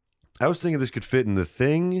 I was thinking this could fit in The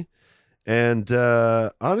Thing, and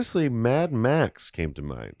honestly, Mad Max came to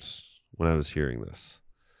mind when I was hearing this.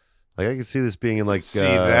 Like I could see this being in like See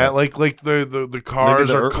that? Like the cars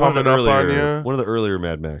maybe are one of coming the up on earlier- you. One of the earlier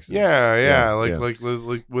Mad Maxes. Yeah.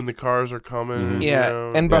 Like when the cars are coming. Mhm. you Yeah,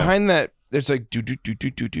 know? and behind that, there's like do do do do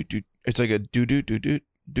do do do. It's like a do do do do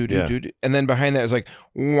do do Yeah. do, and then behind that is like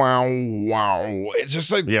wow wow. It's just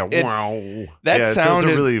like Yeah. wow. Yeah, That it's sound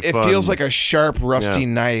a really it fun- feels like a sharp, rusty Yeah.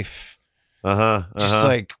 knife. Uh-huh. Just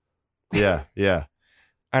like yeah.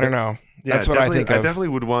 I don't know. Yeah, That's what I definitely- think I of. definitely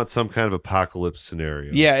would want some kind of apocalypse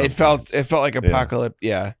scenario. Yeah, it felt sometimes. like apocalypse.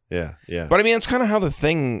 Yeah, Yeah. but I mean, it's kind of how The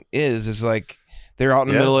Thing is like they're out in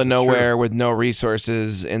the Yeah, middle of that's true. nowhere with no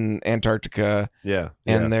resources in Antarctica, Yeah.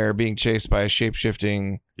 and they're being chased by a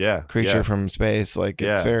shape-shifting yeah. creature yeah. from space. Like it's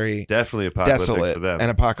Yeah. very Definitely apocalyptic desolate for them.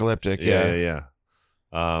 and apocalyptic. Yeah.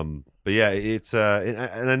 But yeah, it's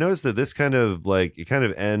and I noticed that this kind of like it kind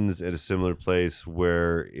of ends at a similar place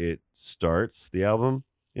where it starts the album.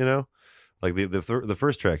 You know, like the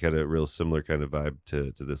first track had a real similar kind of vibe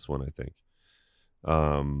to this one, I think.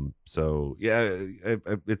 So yeah,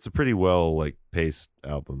 it's a pretty well like paced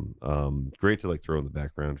album. Great to like throw in the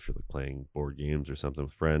background if you're like playing board games or something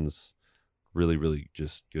with friends. Really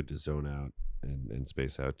just good to zone out and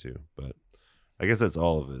space out to. But I guess that's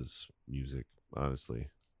all of his music, honestly.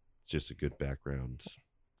 It's just a good background.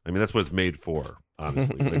 I mean, that's what it's made for,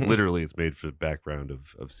 honestly. Like literally it's made for the background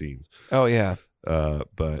of scenes. Oh yeah. Yeah.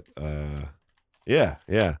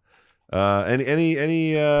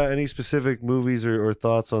 Any specific movies or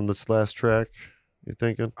thoughts on this last track you're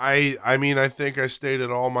thinking? I mean, I think I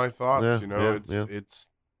stated all my thoughts. Yeah, you know, yeah.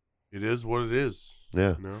 it is what it is.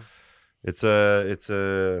 Yeah. You know? It's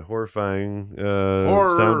a horrifying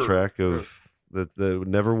Horror. soundtrack of that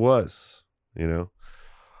never was, you know.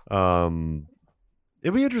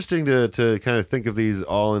 It'd be interesting to kind of think of these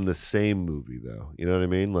all in the same movie though. You know what I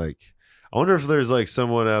mean? Like I wonder if there's like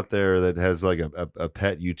someone out there that has like a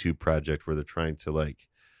pet YouTube project where they're trying to like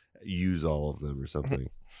use all of them or something.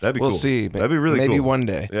 That'd be We'll cool. see. That'd be really maybe cool. one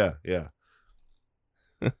day. Yeah.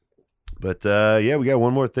 But yeah, we got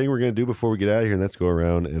one more thing we're gonna do before we get out of here, and that's go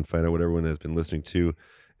around and find out what everyone has been listening to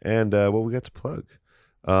and what we got to plug.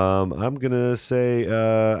 I'm gonna say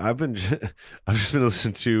I've just been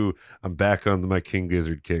listening to. I'm back on my King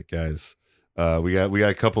Gizzard kick, guys. We got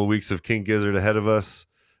a couple of weeks of King Gizzard ahead of us,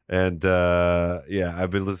 and yeah,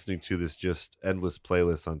 I've been listening to this just endless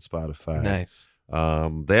playlist on Spotify. Nice.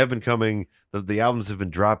 They have been coming. The albums have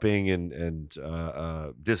been dropping and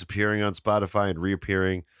disappearing on Spotify and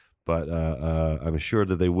reappearing, but I'm assured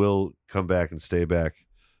that they will come back and stay back.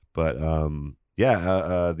 But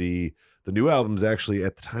yeah, the new album's actually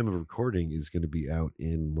at the time of recording is going to be out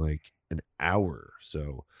in like an hour.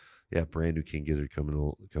 So yeah, brand new King Gizzard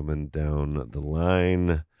coming down the line.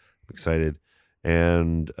 I'm excited.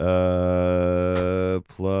 And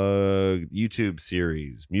plug YouTube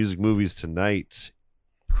series, Music Movies Tonight.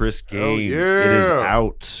 Chris Hell Gaines. yeah. It is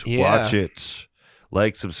out. Yeah. Watch it.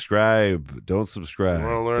 Like, subscribe. Don't subscribe. You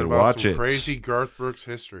want to learn Then about watch some it. crazy Garth Brooks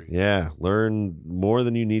history. Yeah, learn more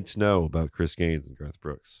than you need to know about Chris Gaines and Garth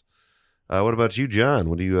Brooks. What about you, John?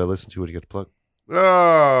 What do you listen to? What do you got to plug?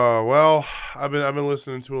 Oh, well, I've been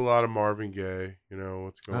listening to a lot of Marvin Gaye. You know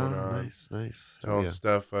what's going on. Nice. Hell Telling yeah.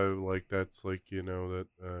 Steph that's like, you know, that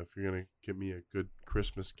if you're gonna get me a good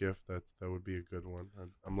Christmas gift, that would be a good one.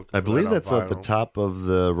 I'm looking. I for believe that that's on at the vinyl. top of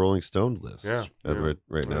the Rolling Stone list. Yeah, right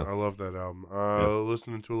Yeah, now. I love that album.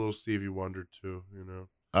 Listening to a little Stevie Wonder too. You know.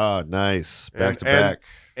 Oh, nice. Back to And- back.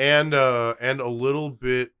 And a little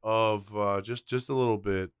bit of just a little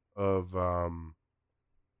bit of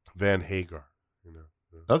Van Hagar. You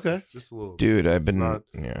know. Okay. Just a little. Dude, bit. I've been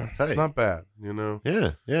It's Tight. not bad. You know.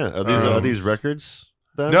 Yeah. Are these records?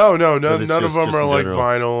 Then? No, Or none this of just- them just are in like general?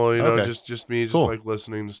 vinyl. You know, Okay. just me, just Cool. like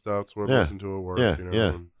listening to stuff. That's what Yeah. I listen to at work. Yeah, You know, yeah.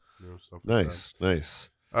 and, you know, stuff like Nice. that.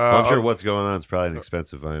 Well, I'm sure what's going on is probably an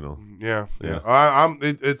expensive vinyl. Yeah. Yeah.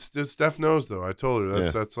 It's Steph knows though. I told her Yeah.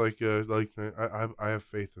 that's like I have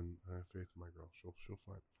faith in my girl. She'll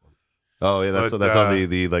find it for me. Oh yeah, that's But, on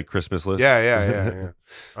the like Christmas list. Yeah.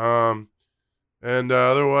 And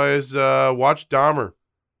otherwise, watch Dahmer.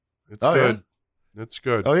 It's Oh, good. It's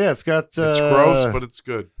good. Oh yeah, it's got. It's gross, but it's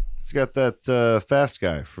good. it's got that fast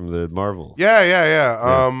guy from the Marvel. Yeah.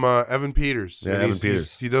 Yeah. Evan Peters. Yeah, And Evan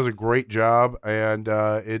Peters. He does a great job, and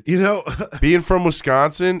it You know, being from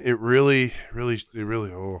Wisconsin, it really.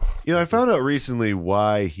 I found out recently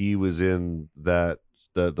why he was in the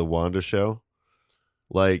Wanda show.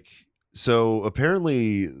 Like, so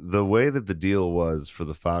apparently the way that the deal was for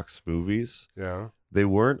the Fox movies, Yeah. they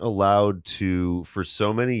weren't allowed to, for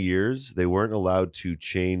so many years, they weren't allowed to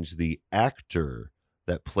change the actor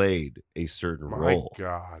that played a certain My role.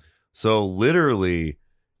 God. So literally,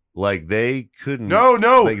 like, they couldn't. No.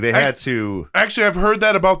 Like, they had to. Actually, I've heard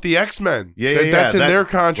that about the X-Men. Yeah. That's in that- their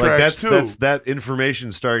contracts like too. that's that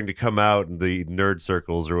information starting to come out in the nerd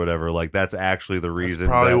circles or whatever. Like, that's actually the reason.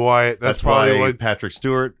 Probably that- why. That's probably why. Patrick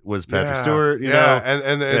Stewart was Patrick Yeah, Stewart. You yeah,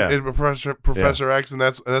 know. and Professor X, and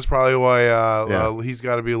that's probably why he's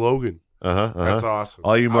got to be Logan. That's awesome.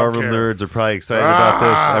 All you I don't Marvel care. nerds are probably excited about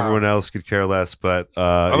this. Everyone else could care less, but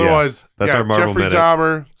Otherwise, that's our Marvel Jeffrey minute.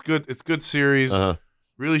 Dahmer. It's good. It's good series. Uh-huh.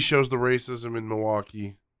 Really shows the racism in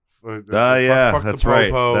Milwaukee. Yeah, Fuck that's the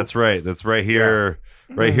right. po-po. That's right. That's right here,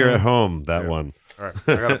 right here at home. That Yeah. one. All right,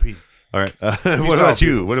 I gotta pee. All right. What out, about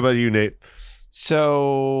you? people. What about you, Nate?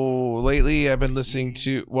 So lately, I've been listening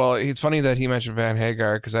to. Well, it's funny that he mentioned Van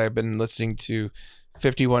Hagar because I've been listening to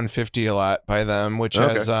 5150 a lot by them, which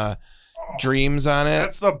Okay. has Dreams on it.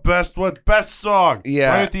 That's the best song.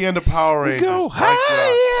 Yeah. Right at the end of Power Rangers. Go My God.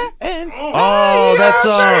 higher and Oh, that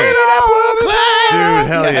song, dude!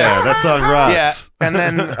 Hell yeah, that song rocks. Yeah, and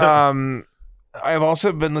then I've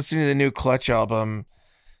also been listening to the new Clutch album.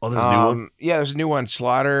 Oh, there's a new one. Yeah, there's a new one.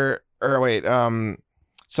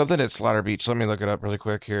 Something at Slaughter Beach. Let me look it up really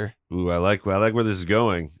quick here. Ooh, I like where this is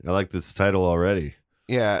going. I like this title already.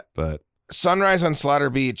 Yeah, But Sunrise on Slaughter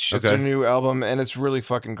Beach. It's Okay. a new album, and it's really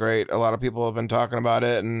fucking great. A lot of people have been talking about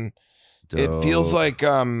it, and it feels dope. like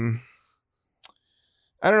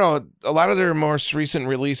I don't know. A lot of their most recent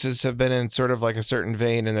releases have been in sort of like a certain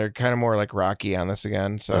vein, and they're kind of more like rocky on this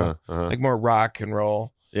again. So like more rock and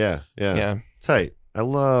roll. yeah, Yeah. tight. I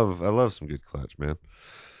love some good Clutch, man.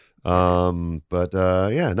 But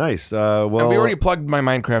yeah, nice. Well, And we already plugged my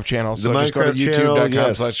Minecraft channel, so just go to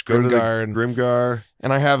youtube.com/Grimgar, Grimgar.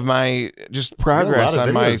 and I have my just progress lot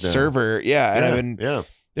of on my videos now. server. Yeah, and I've been. Yeah.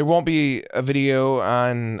 There won't be a video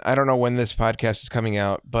on. I don't know when this podcast is coming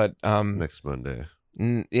out, but Next Monday.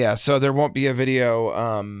 yeah. So there won't be a video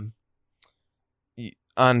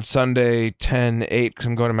on Sunday 10/8 because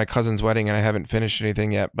I'm going to my cousin's wedding and I haven't finished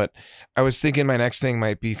anything yet. But I was thinking my next thing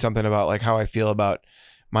might be something about like how I feel about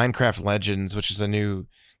Minecraft Legends, which is a new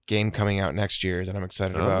game coming out next year that I'm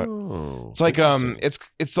excited about. Oh, It's like interesting.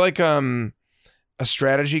 it's like a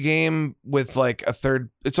strategy game with like a third.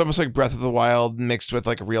 It's almost like Breath of the Wild mixed with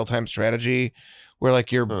like a real time strategy, where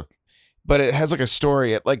like you're, Huh. but it has like a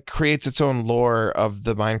story. It like creates its own lore of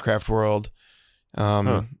the Minecraft world,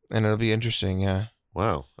 and it'll be interesting. Yeah.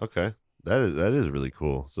 Wow. Okay. That is really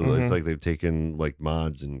cool. So Mhm. it's like they've taken like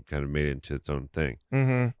mods and kind of made it into its own thing.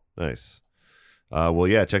 Mm-hmm. Nice. Well,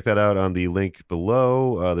 yeah, check that out on the link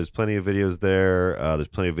below. There's plenty of videos there. There's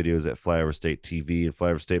plenty of videos at Flyover State TV and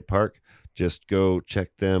Flyover State Park. Just go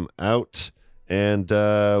check them out. And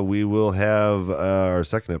we will have our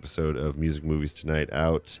second episode of Music Movies Tonight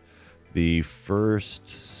out the first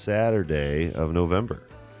Saturday of November.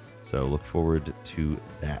 So look forward to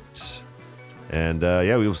that. And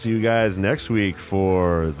we will see you guys next week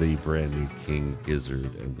for the brand new King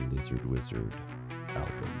Gizzard and the Lizard Wizard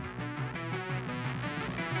album.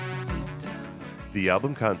 The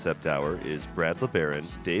album concept hour is Brad LeBaron,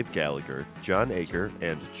 Dave Gallagher, John Aker,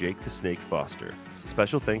 and Jake the Snake Foster.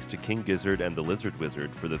 Special thanks to King Gizzard and the Lizard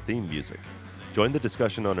Wizard for the theme music. Join the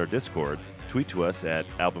discussion on our Discord, tweet to us at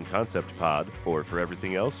Album Concept Pod, or for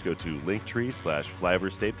everything else, go to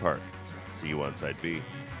Linktree/Flyover State Park. See you on Side B.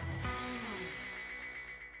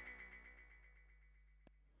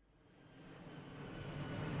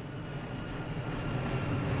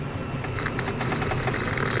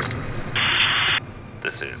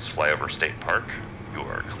 This is Flyover State Park. You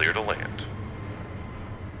are clear to land.